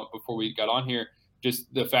him, before we got on here,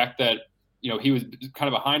 just the fact that, he was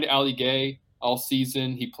kind of behind Ali Gay all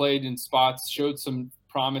season. He played in spots, showed some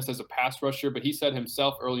promise as a pass rusher, but he said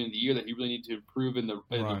himself early in the year that he really needed to improve in the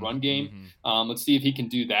run game. Mm-hmm. Let's see if he can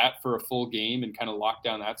do that for a full game and kind of lock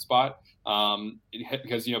down that spot,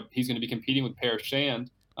 because he's going to be competing with Paris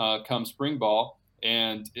Shand come spring ball,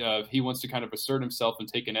 and if he wants to kind of assert himself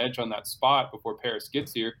and take an edge on that spot before Paris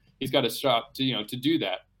gets here, he's got a shot to to do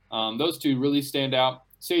that. Those two really stand out.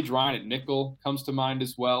 Sage Ryan at nickel comes to mind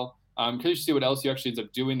as well. Curious to see what LSU actually ends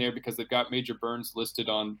up doing there, because they've got Major Burns listed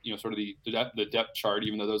on sort of the depth chart,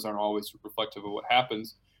 even though those aren't always reflective of what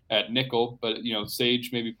happens at nickel. But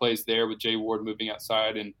Sage maybe plays there with Jay Ward moving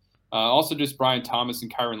outside, and also just Brian Thomas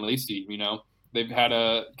and Kyron Lacey.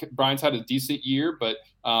 Brian's had a decent year, but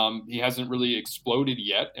he hasn't really exploded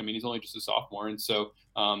yet. I mean, he's only just a sophomore, and so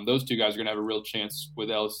those two guys are going to have a real chance with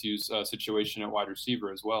LSU's situation at wide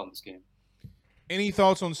receiver as well in this game. Any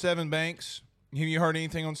thoughts on Sevyn Banks? Have you heard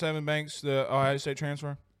anything on Sevyn Banks, the Ohio State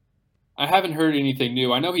transfer? I haven't heard anything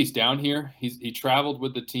new. I know he's down here. He traveled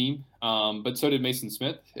with the team, but so did Mason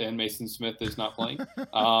Smith, and Mason Smith is not playing.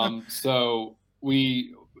 So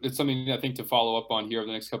it's something I think to follow up on here over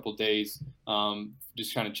the next couple of days.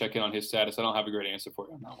 Just kind of check in on his status. I don't have a great answer for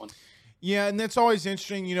you on that one. Yeah, and that's always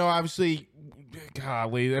interesting. Obviously,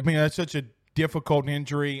 golly, I mean, that's such a difficult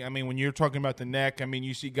injury. I mean, when you're talking about the neck, I mean,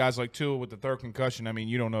 you see guys like Tua with the third concussion. I mean,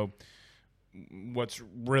 you don't know what's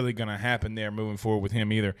really going to happen there moving forward with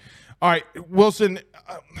him either. All right, Wilson,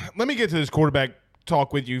 let me get to this quarterback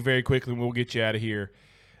talk with you very quickly, and we'll get you out of here.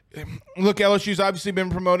 Look, LSU's obviously been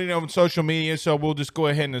promoting it on social media, so we'll just go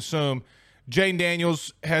ahead and assume Jayden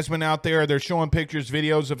Daniels has been out there. They're showing pictures,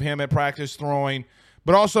 videos of him at practice throwing,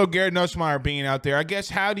 but also Garrett Nussmeier being out there. I guess,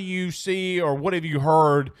 how do you see, or what have you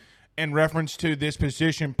heard in reference to this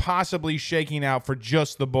position possibly shaking out for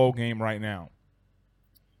just the bowl game right now?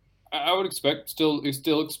 I would still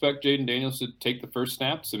expect Jayden Daniels to take the first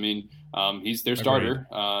snaps. I mean, he's their starter.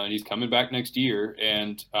 He's coming back next year.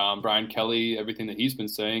 And Brian Kelly, everything that he's been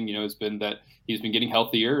saying, has been that he's been getting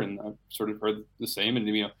healthier, and I've sort of heard the same. And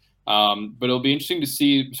but it'll be interesting to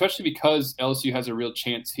see, especially because LSU has a real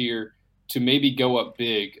chance here to maybe go up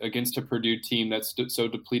big against a Purdue team that's so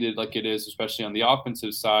depleted like it is, especially on the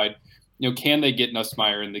offensive side. Can they get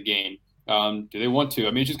Nussmeier in the game? Do they want to?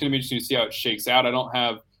 I mean, it's just going to be interesting to see how it shakes out. I don't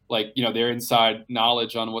have their inside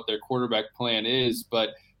knowledge on what their quarterback plan is, but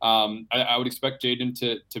I would expect Jayden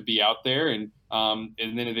to be out there, and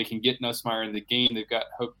then if they can get Nussmeier in the game, they've got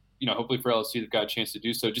hope. Hopefully for LSU, they've got a chance to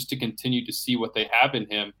do so, just to continue to see what they have in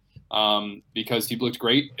him, because he looked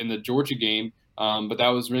great in the Georgia game, but that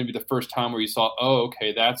was maybe the first time where you saw, oh,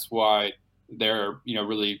 okay, that's why they're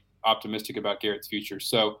really optimistic about Garrett's future.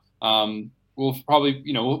 So we'll probably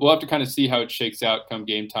we'll have to kind of see how it shakes out come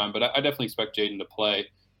game time, but I definitely expect Jayden to play.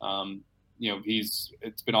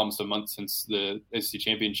 It's been almost a month since the SEC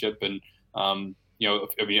championship, and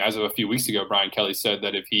as of a few weeks ago, Brian Kelly said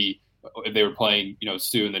that if they were playing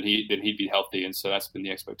soon, then he'd be healthy, and so that's been the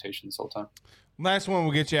expectation this whole time. Last one,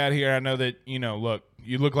 we'll get you out of here. I know that look,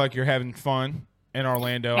 you look like you're having fun in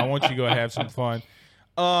Orlando. I want you to go have some fun.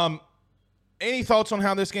 Any thoughts on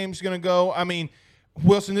how this game's going to go? I mean,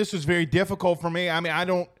 Wilson, this is very difficult for me. I mean, I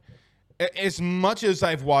don't, as much as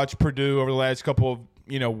I've watched Purdue over the last couple of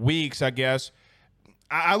weeks, I guess,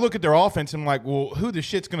 I look at their offense and I'm like, well, who's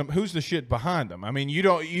the shit behind them? I mean, you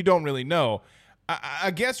don't really know.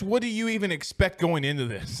 I guess, what do you even expect going into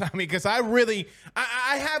this? I mean, because I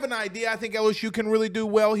have an idea. I think LSU can really do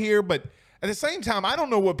well here, but at the same time, I don't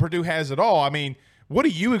know what Purdue has at all. I mean, what do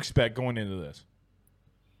you expect going into this?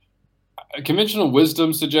 Conventional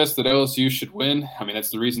wisdom suggests that LSU should win. I mean,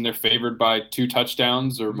 that's the reason they're favored by 2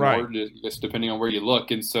 touchdowns or more, just depending on where you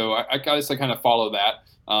look. And so I guess I kind of follow that.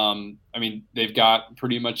 I mean, they've got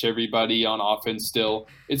pretty much everybody on offense still.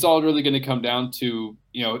 It's all really going to come down to,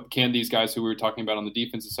 can these guys who we were talking about on the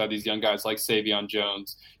defensive side, these young guys like Savion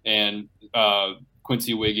Jones and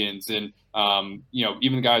Quincy Wiggins and,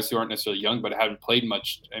 even guys who aren't necessarily young but haven't played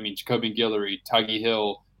much. I mean, Jacobian Guillory, Taggy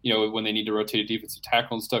Hill, when they need to rotate a defensive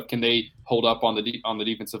tackle and stuff, can they hold up on the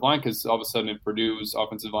defensive line? Because all of a sudden, if Purdue's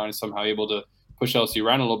offensive line is somehow able to push LSU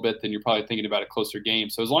around a little bit, then you're probably thinking about a closer game.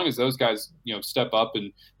 So as long as those guys, step up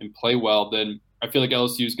and play well, then I feel like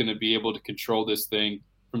LSU is going to be able to control this thing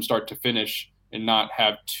from start to finish and not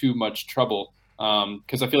have too much trouble.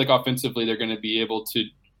 Because I feel like offensively, they're going to be able to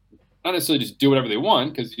not necessarily just do whatever they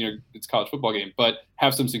want, because it's a college football game, but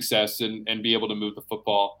have some success and be able to move the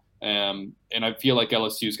football. And I feel like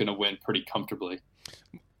LSU is going to win pretty comfortably.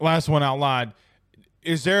 Last one out loud.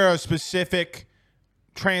 Is there a specific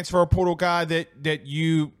transfer portal guy that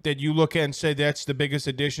you look at and say that's the biggest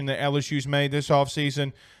addition that LSU's made this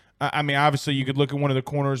offseason? I mean, obviously you could look at one of the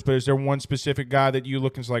corners, but is there one specific guy that you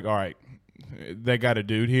look and say, like, all right, they got a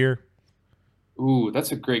dude here? Ooh,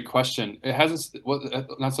 that's a great question. It hasn't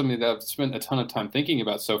not something that I've spent a ton of time thinking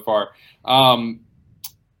about so far. I'm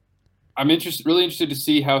really interested to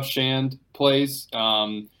see how Shand plays,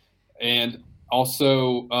 and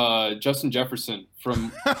also Justin Jefferson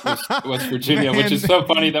from West Virginia, which is so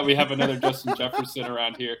funny that we have another Justin Jefferson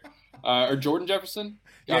around here, or Jordan Jefferson.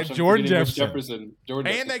 Gosh, yeah, Jordan Jefferson.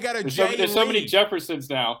 Jordan And Jefferson. they got a Jay Lee. There's so many Jeffersons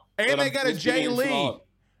now. And they got a Jay Lee.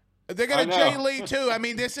 They got a Jay Lee, too. I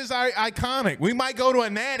mean, this is iconic. We might go to a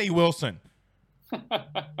natty, Wilson.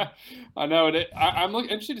 I know. I'm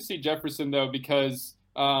interested to see Jefferson, though, because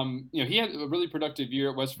he had a really productive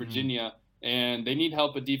year at West Virginia, and they need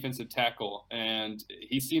help at defensive tackle. And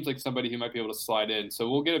he seems like somebody who might be able to slide in. So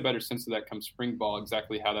we'll get a better sense of that come spring ball,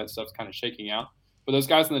 exactly how that stuff's kind of shaking out. But those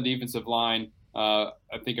guys on the defensive line, I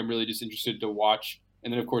think I'm really just interested to watch.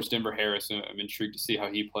 And then, of course, Denver Harris. I'm intrigued to see how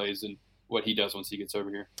he plays and what he does once he gets over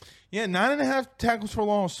here. Yeah, 9.5 tackles for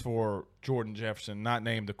loss for Jordan Jefferson, not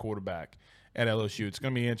named the quarterback at LSU. It's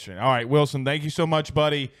going to be interesting. All right, Wilson, thank you so much,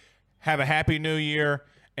 buddy. Have a happy new year,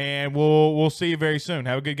 and we'll see you very soon.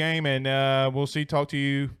 Have a good game, and talk to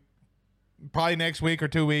you probably next week or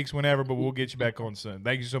 2 weeks, whenever, but we'll get you back on soon.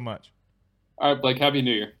 Thank you so much. All right, Blake, happy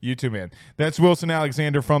new year. You too, man. That's Wilson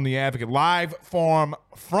Alexander from The Advocate, live from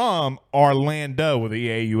Orlando with the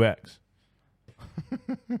EAUX.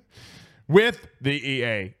 With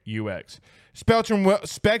the EAUX.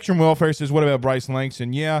 Spectrum Welfare says, what about Bryce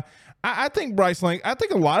Langston? Yeah, I think I think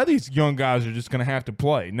a lot of these young guys are just going to have to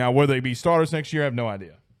play. Now, whether they be starters next year, I have no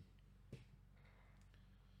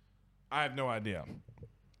idea.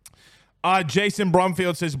 Jason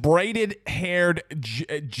Brumfield says, braided-haired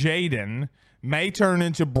Jaden may turn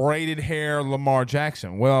into braided-hair Lamar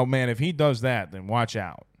Jackson. Well, man, if he does that, then watch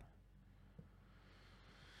out.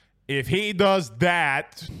 If he does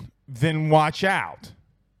that, then watch out,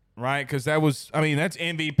 right? Because that's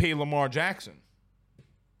MVP Lamar Jackson.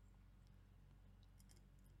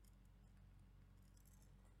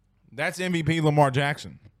 That's MVP Lamar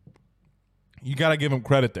Jackson. You got to give him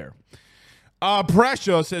credit there.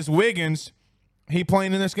 Pressure says, Wiggins, he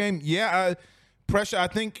playing in this game? Yeah, Pressure, I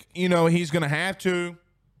think, he's going to have to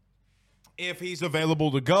if he's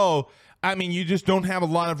available to go. I mean, you just don't have a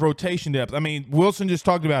lot of rotation depth. I mean, Wilson just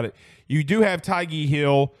talked about it. You do have Tyge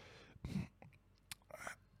Hill.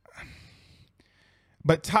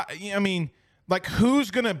 But, who's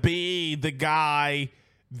going to be the guy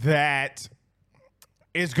that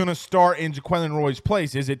is going to start in Jaquelin Roy's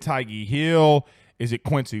place? Is it Tyge Hill? Is it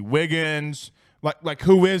Quincy Wiggins? Like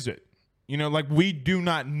who is it? We do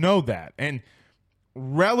not know that. And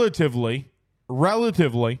relatively,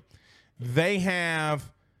 they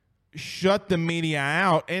have shut the media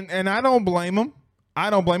out. And I don't blame them.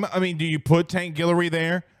 I mean, do you put Tank Guillory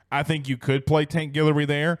there? I think you could play Tank Guillory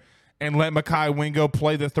there and let Mekhi Wingo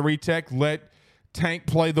play the 3-tech. Let Tank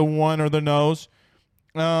play the 1 or the nose,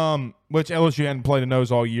 which LSU hadn't played the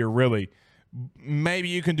nose all year, really. Maybe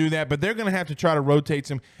you can do that, but they're going to have to try to rotate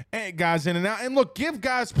some guys in and out. And, look, give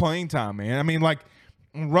guys playing time, man. I mean,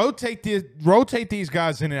 rotate these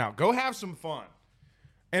guys in and out. Go have some fun.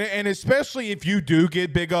 And especially if you do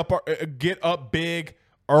get up big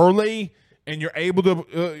early and you're able to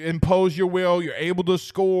impose your will, you're able to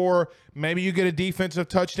score, maybe you get a defensive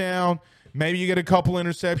touchdown, maybe you get a couple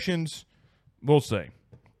interceptions. We'll see.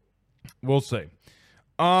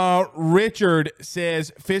 Richard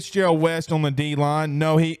says Fitzgerald West on the D-line.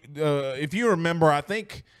 No, if you remember, I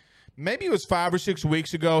think maybe it was 5 or 6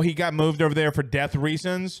 weeks ago, he got moved over there for death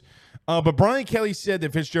reasons. But Brian Kelly said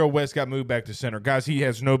that Fitzgerald West got moved back to center. Guys, he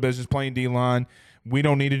has no business playing D-line. We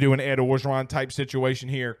don't need to do an Ed Orgeron type situation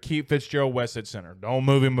here. Keep Fitzgerald West at center. Don't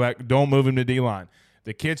move him back. Don't move him to D-line.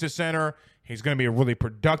 The kid's a center. He's going to be a really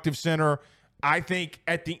productive center. I think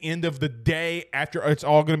at the end of the day, after it's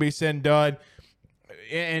all going to be said and done,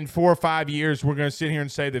 in 4 or 5 years, we're going to sit here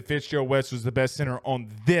and say that Fitzgerald West was the best center on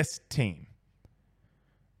this team.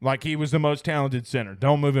 Like he was the most talented center.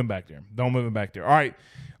 Don't move him back there. All right,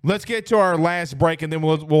 let's get to our last break, and then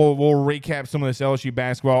we'll recap some of this LSU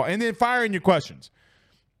basketball, and then fire in your questions.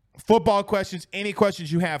 Football questions, any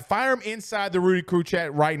questions you have, fire them inside the Rudy Crew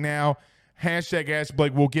chat right now.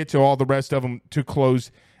 #AskBlake. We'll get to all the rest of them to close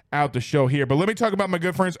out the show here. But let me talk about my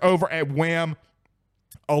good friends over at Wham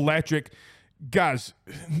Electric. Guys,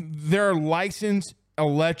 they're a licensed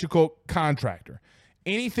electrical contractor.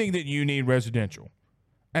 Anything that you need residential,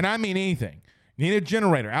 and I mean anything. You need a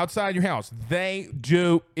generator outside your house. They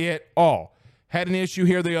do it all. Had an issue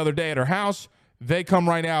here the other day at our house. They come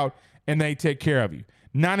right out and they take care of you.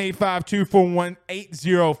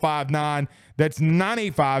 985-241-8059. That's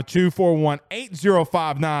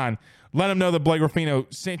 985-241-8059. Let them know that Blake Ruffino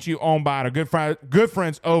sent you on by our good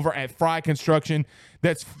friends over at Fry Construction.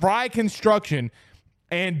 That's Fry Construction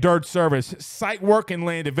and Dirt Service. Site work and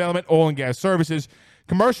land development, oil and gas services,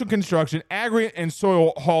 commercial construction, aggregate and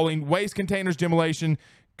soil hauling, waste containers demolition.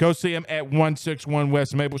 Go see them at 161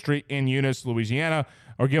 West Maple Street in Eunice, Louisiana,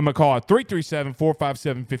 or give them a call at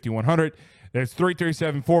 337-457-5100. That's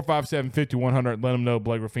 337-457-5100. Let them know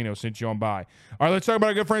Blake Ruffino sent you on by. All right, let's talk about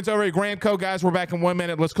our good friends over at Gramco. Guys, we're back in 1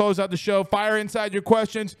 minute. Let's close out the show. Fire inside your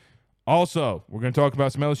questions. Also, we're going to talk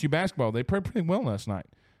about some LSU basketball. They played pretty well last night.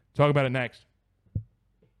 Talk about it next.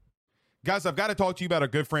 Guys, I've got to talk to you about our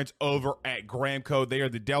good friends over at Gramco. They are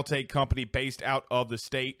the Delta 8 company based out of the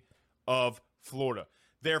state of Florida.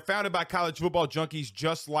 They're founded by college football junkies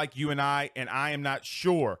just like you and I am not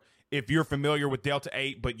sure if you're familiar with Delta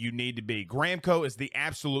 8, but you need to be. Gramco is the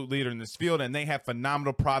absolute leader in this field, and they have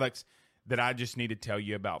phenomenal products that I just need to tell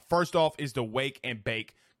you about. First off is the Wake and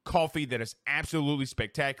Bake coffee that is absolutely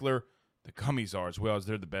spectacular. The gummies are as well, as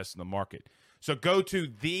they're the best in the market. So go to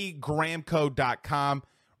thegramco.com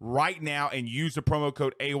right now and use the promo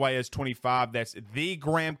code AYS25. That's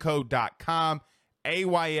thegramco.com,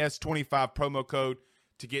 AYS25 promo code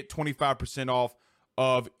to get 25% off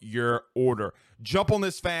of your order. Jump on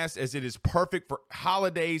this fast as it is perfect for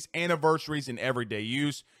holidays, anniversaries, and everyday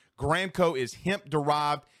use. Gramco is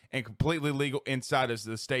hemp-derived and completely legal inside of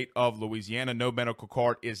the state of Louisiana. No medical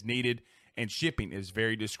card is needed, and shipping is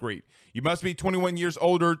very discreet. You must be 21 years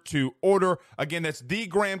older to order. Again, that's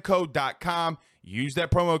thegramco.com. Use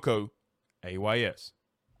that promo code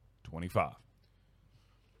AYS25.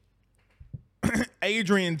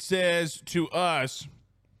 Adrian says to us,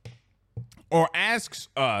 or asks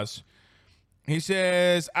us, he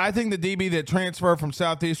says, I think the DB that transferred from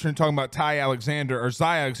Southeastern, talking about Zy Alexander,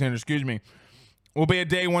 will be a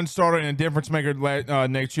day one starter and a difference maker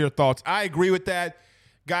next year. Thoughts? I agree with that.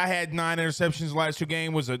 Guy had 9 interceptions the last 2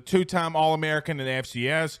 games, was a 2-time All-American in the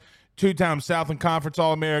FCS, 2-time Southland Conference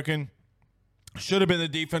All-American. Should have been the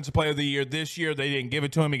Defensive Player of the Year this year. They didn't give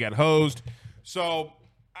it to him. He got hosed. So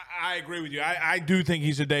I agree with you. I do think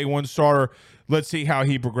he's a day one starter. Let's see how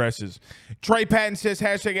he progresses. Trey Patton says,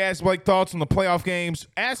 hashtag Ask Blake thoughts on the playoff games.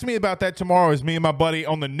 Ask me about that tomorrow as me and my buddy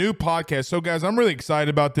on the new podcast. So, guys, I'm really excited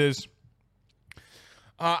about this.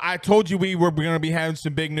 I told you we were going to be having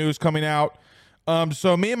some big news coming out.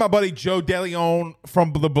 So me and my buddy Joe DeLeon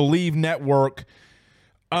from the Believe Network,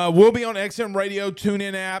 we'll be on XM Radio,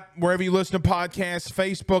 TuneIn app, wherever you listen to podcasts,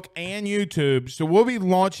 Facebook, and YouTube. So we'll be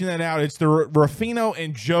launching that out. It's the Ruffino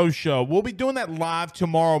and Joe Show. We'll be doing that live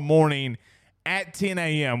tomorrow morning at 10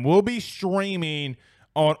 a.m. We'll be streaming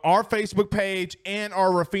on our Facebook page and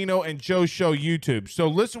our Ruffino and Joe Show YouTube. So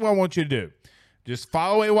listen what I want you to do. Just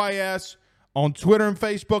follow AYS on Twitter and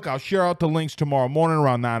Facebook. I'll share out the links tomorrow morning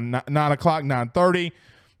around 9 o'clock, 9:30.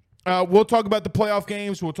 We'll talk about the playoff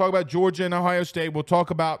games. We'll talk about Georgia and Ohio State. We'll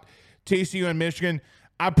talk about TCU and Michigan.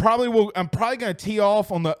 I'm probably going to tee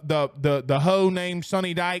off on the hoe named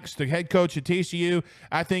Sonny Dykes, the head coach at TCU.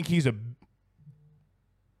 I think he's a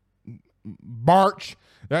Barch.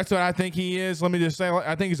 That's what I think he is. Let me just say,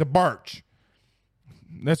 I think he's a Barch.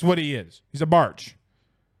 That's what he is. He's a Barch.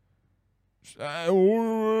 SEC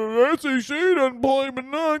doesn't play but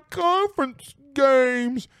non-conference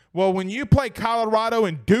games. Well, when you play Colorado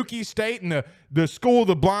and Dookie State and the school of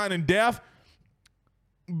the blind and deaf,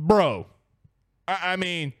 bro, I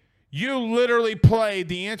mean, you literally played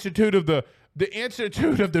the Institute of the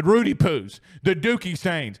Rudy Poos, the Dookie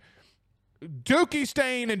Stains. Dookie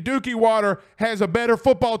Stain and Dookie Water has a better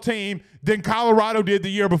football team than Colorado did the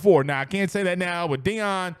year before. Now, I can't say that now with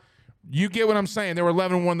Deion. You get what I'm saying. They were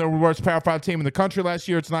 11-1. They were the worst Power 5 team in the country last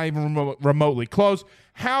year. It's not even remotely close.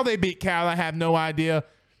 How they beat Cal, I have no idea.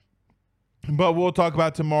 But we'll talk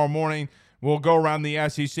about tomorrow morning. We'll go around the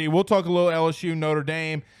SEC. We'll talk a little LSU, Notre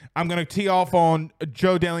Dame. I'm going to tee off on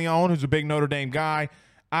Joe DeLeon, who's a big Notre Dame guy.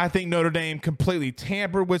 I think Notre Dame completely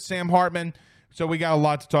tampered with Sam Hartman. So we got a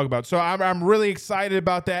lot to talk about. So I'm really excited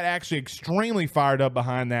about that, actually extremely fired up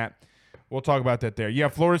behind that. We'll talk about that there. Yeah,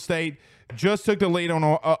 Florida State just took the lead on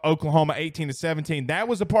Oklahoma 18-17. That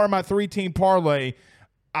was a part of my 3-team parlay.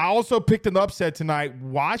 I also picked an upset tonight,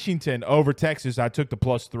 Washington over Texas. I took the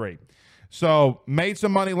 +3. So made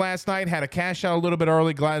some money last night, had a cash out a little bit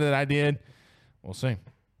early. Glad that I did. We'll see.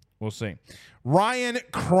 We'll see. Ryan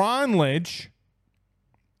Cronledge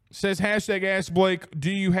says, hashtag Ask Blake, do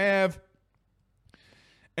you have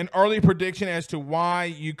an early prediction as to why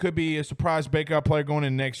you could be a surprise breakout player going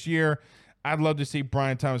in next year? I'd love to see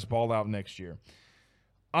Brian Thomas ball out next year.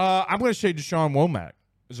 I'm going to say Deshaun Womack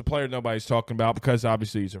is a player nobody's talking about because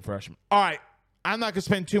obviously he's a freshman. All right, I'm not going to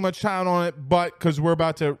spend too much time on it, but because we're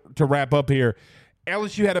about to wrap up here.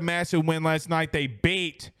 LSU had a massive win last night. They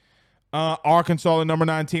beat Arkansas, the number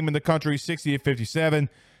 9 team in the country, 60-57.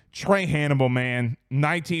 Trey Hannibal, man,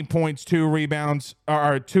 19 points, 2 rebounds,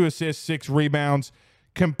 or 2 assists, 6 rebounds,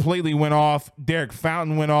 completely went off. Derek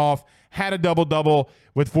Fountain went off, had a double-double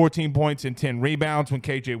with 14 points and 10 rebounds when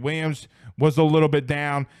KJ Williams was a little bit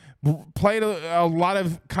down. Played a lot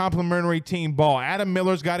of complimentary team ball. Adam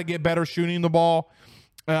Miller's got to get better shooting the ball.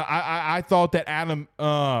 I thought that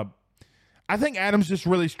I think Adams just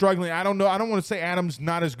really struggling. I don't know. I don't want to say Adams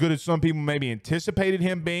not as good as some people maybe anticipated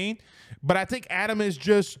him being, but I think Adam is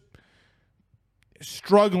just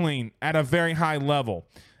struggling at a very high level.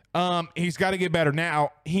 He's got to get better.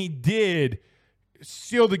 Now, he did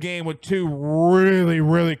seal the game with 2 really,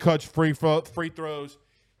 really clutch free throws.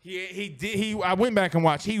 I went back and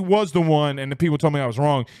watched. He was the one, and the people told me I was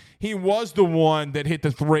wrong. He was the one that hit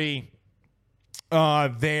the 3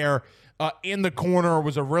 there. In the corner,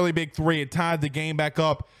 was a really big 3. It tied the game back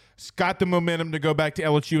up. It's got the momentum to go back to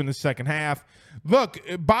LSU in the second half. Look,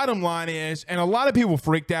 bottom line is, and a lot of people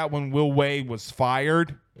freaked out when Will Wade was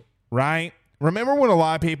fired, right? Remember when a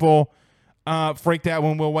lot of people freaked out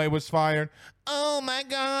when Will Wade was fired? Oh, my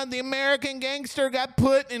God, the American gangster got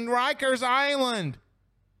put in Rikers Island.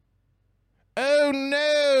 Oh,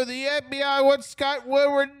 no, the FBI, what's Scott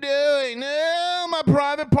Woodward doing? Oh, my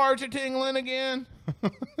private parts are tingling again.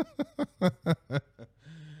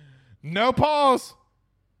 No pause.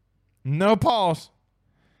 No pause.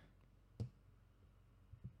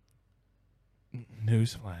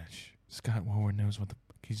 Newsflash. Scott Woodward knows what the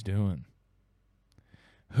fuck he's doing.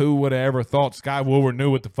 Who would have ever thought Scott Woodward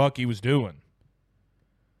knew what the fuck he was doing?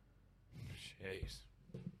 Jeez.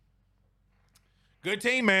 Good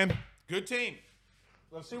team, man. Good team.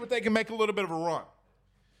 Let's see what they can make a little bit of a run.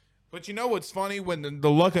 But you know what's funny? When the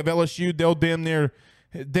luck of LSU,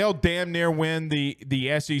 they'll damn near win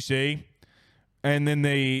the SEC, and then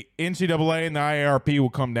the NCAA and the IARP will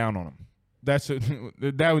come down on them.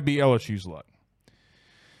 That would be LSU's luck.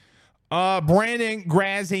 Brandon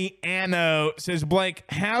Graziano says, Blake,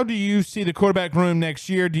 how do you see the quarterback room next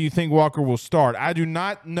year? Do you think Walker will start? I do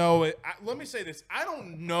not know. Let me say this. I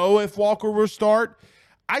don't know if Walker will start.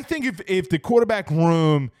 I think if the quarterback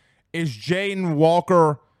room is Jaden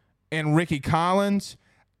Walker and Ricky Collins,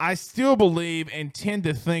 I still believe and tend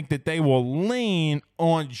to think that they will lean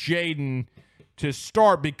on Jaden to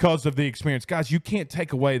start because of the experience. Guys, you can't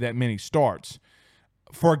take away that many starts.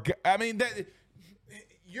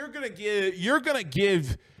 You're gonna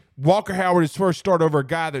give Walker Howard his first start over a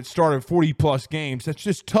guy that started 40+ games. That's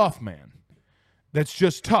just tough, man. That's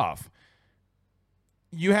just tough.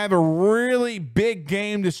 You have a really big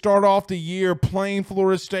game to start off the year playing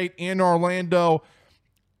Florida State in Orlando.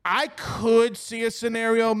 I could see a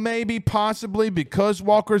scenario maybe possibly because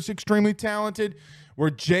Walker's extremely talented where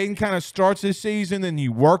Jaden kind of starts this season, then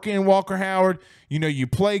you work in Walker Howard. You know, you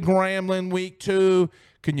play Grambling week 2.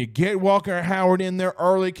 Can you get Walker Howard in there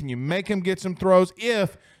early? Can you make him get some throws?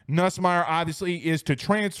 If Nussmeier obviously is to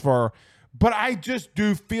transfer. But I just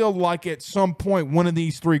do feel like at some point one of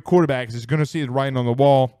these 3 quarterbacks is going to see the writing on the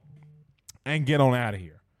wall and get on out of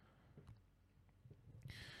here.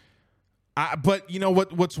 But you know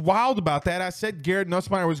what's wild about that? I said Garrett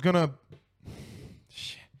Nussmeier was going to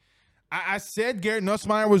I said Garrett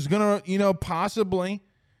Nussmeier was going to, possibly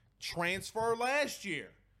transfer last year.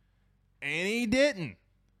 And he didn't.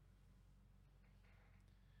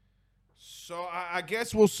 So I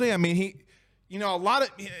guess we'll see. I mean,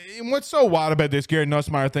 and what's so wild about this Garrett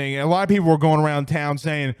Nussmeier thing, a lot of people were going around town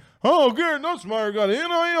saying, oh, Garrett Nussmeier got an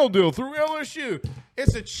NIL deal through LSU.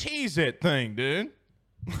 It's a Cheez-It thing, dude.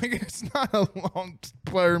 Like, it's not a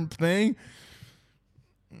long-term thing.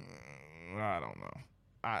 I don't know.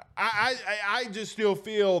 I just still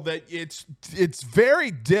feel that it's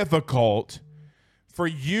very difficult for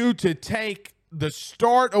you to take the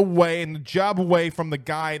start away and the job away from the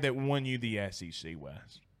guy that won you the SEC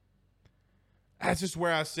West. That's just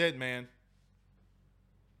where I sit, man.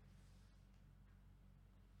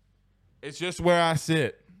 It's just where I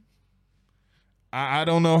sit. I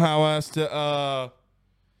don't know how else to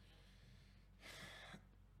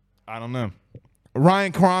I don't know.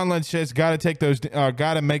 Ryan Cronlund says, got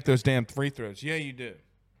to make those damn free throws. Yeah, you do.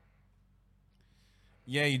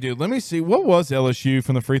 Yeah, you do. Let me see. What was LSU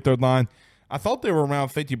from the free throw line? I thought they were around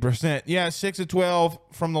 50%. Yeah, 6 of 12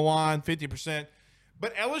 from the line, 50%.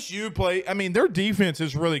 But LSU their defense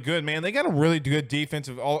is really good, man. They got a really good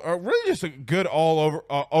defensive, really just a good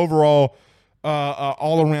overall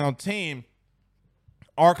all-around team.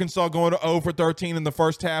 Arkansas going to 0 for 13 in the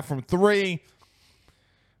first half from 3.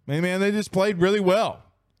 Man, they just played really well.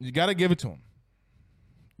 You got to give it to them.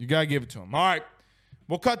 All right.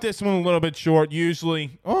 We'll cut this one a little bit short.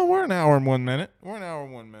 Usually, we're an hour and 1 minute.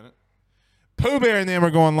 Pooh Bear and them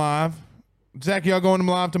are going live. Zach, y'all going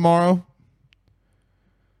live tomorrow?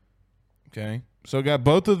 Okay. So got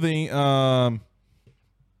both of the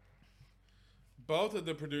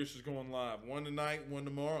producers going live. One tonight, one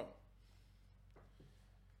tomorrow.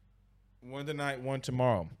 One tonight, one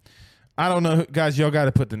tomorrow. I don't know, guys. Y'all got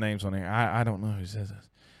to put the names on there. I don't know who says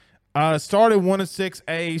this. Started 1-6.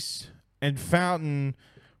 Ace and Fountain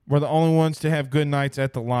were the only ones to have good nights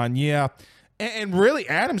at the line. Yeah, and really,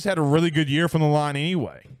 Adams had a really good year from the line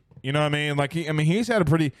anyway. You know what I mean? He's had a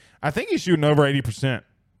pretty. I think he's shooting over 80%.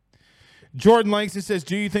 Jordan Langston says,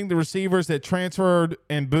 "Do you think the receivers that transferred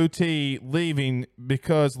and Booty leaving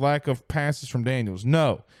because lack of passes from Daniels?"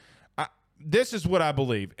 No. This is what I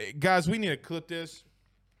believe. Guys, we need to clip this.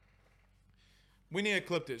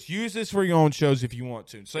 Use this for your own shows if you want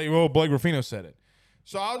to. Say, Blake Ruffino said it.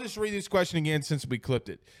 So I'll just read this question again since we clipped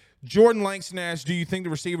it. Jordan Langston asked, do you think the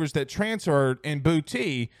receivers that transferred and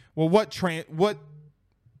Booty, what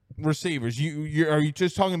receivers? Are you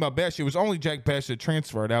just talking about Besh? It was only Jack Besh that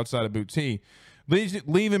transferred outside of Booty.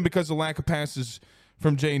 Leaving because of lack of passes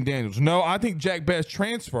from Jaden Daniels. No, I think Jack Besh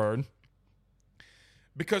transferred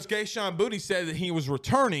because Kayshon Boutte said that he was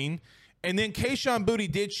returning, and then Kayshon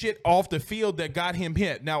Boutte did shit off the field that got him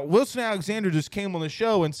hit. Now, Wilson Alexander just came on the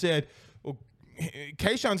show and said,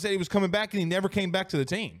 Kayshon said he was coming back, and he never came back to the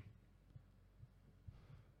team.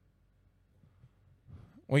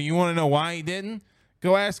 Well, you want to know why he didn't?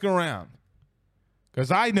 Go ask around. Because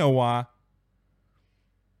I know why.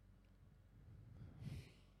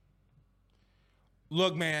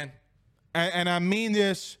 Look, man, and I mean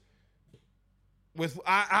this with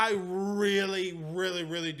I really, really,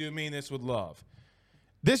 really do mean this with love.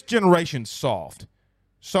 This generation's soft.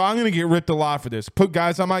 So I'm going to get ripped alive for this.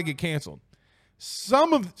 Guys, I might get canceled.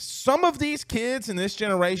 Some of these kids in this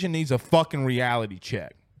generation needs a fucking reality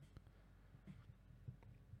check.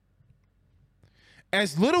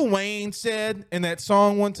 As Lil Wayne said in that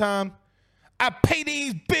song one time, I pay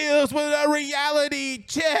these bills with a reality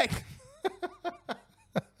check.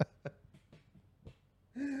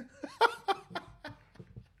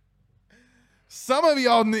 Some of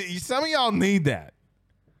y'all need that.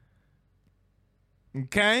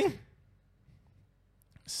 Okay?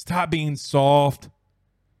 Stop being soft.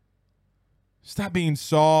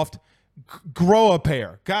 Grow a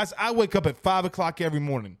pair. Guys, I wake up at 5 o'clock every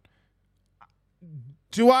morning.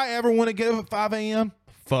 Do I ever want to get up at 5 a.m.?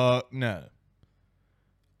 Fuck no.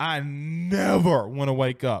 I never want to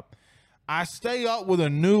wake up. I stay up with a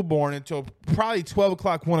newborn until probably 12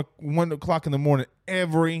 o'clock, 1 o'clock in the morning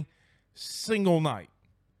every single night.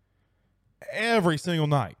 Every single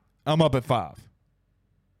night. I'm up at 5.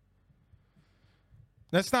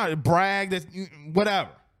 That's not a brag. That's whatever.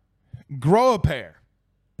 Grow a pair.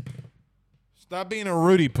 Stop being a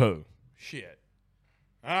Rudy Poo. Shit.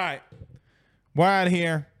 All right. We're out of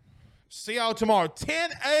here. See y'all tomorrow,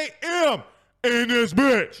 10 a.m. in this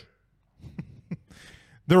bitch.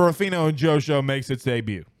 The Ruffino and Joe Show makes its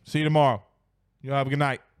debut. See you tomorrow. Y'all have a good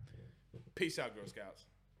night. Peace out, Girl Scouts.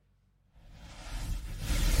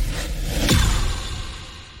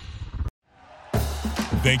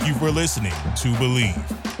 Thank you for listening to Believe.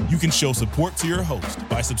 You can show support to your host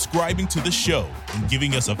by subscribing to the show and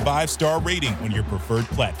giving us a 5-star rating on your preferred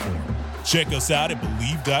platform. Check us out at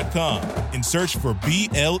Believe.com and search for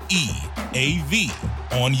BLEAV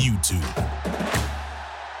on YouTube.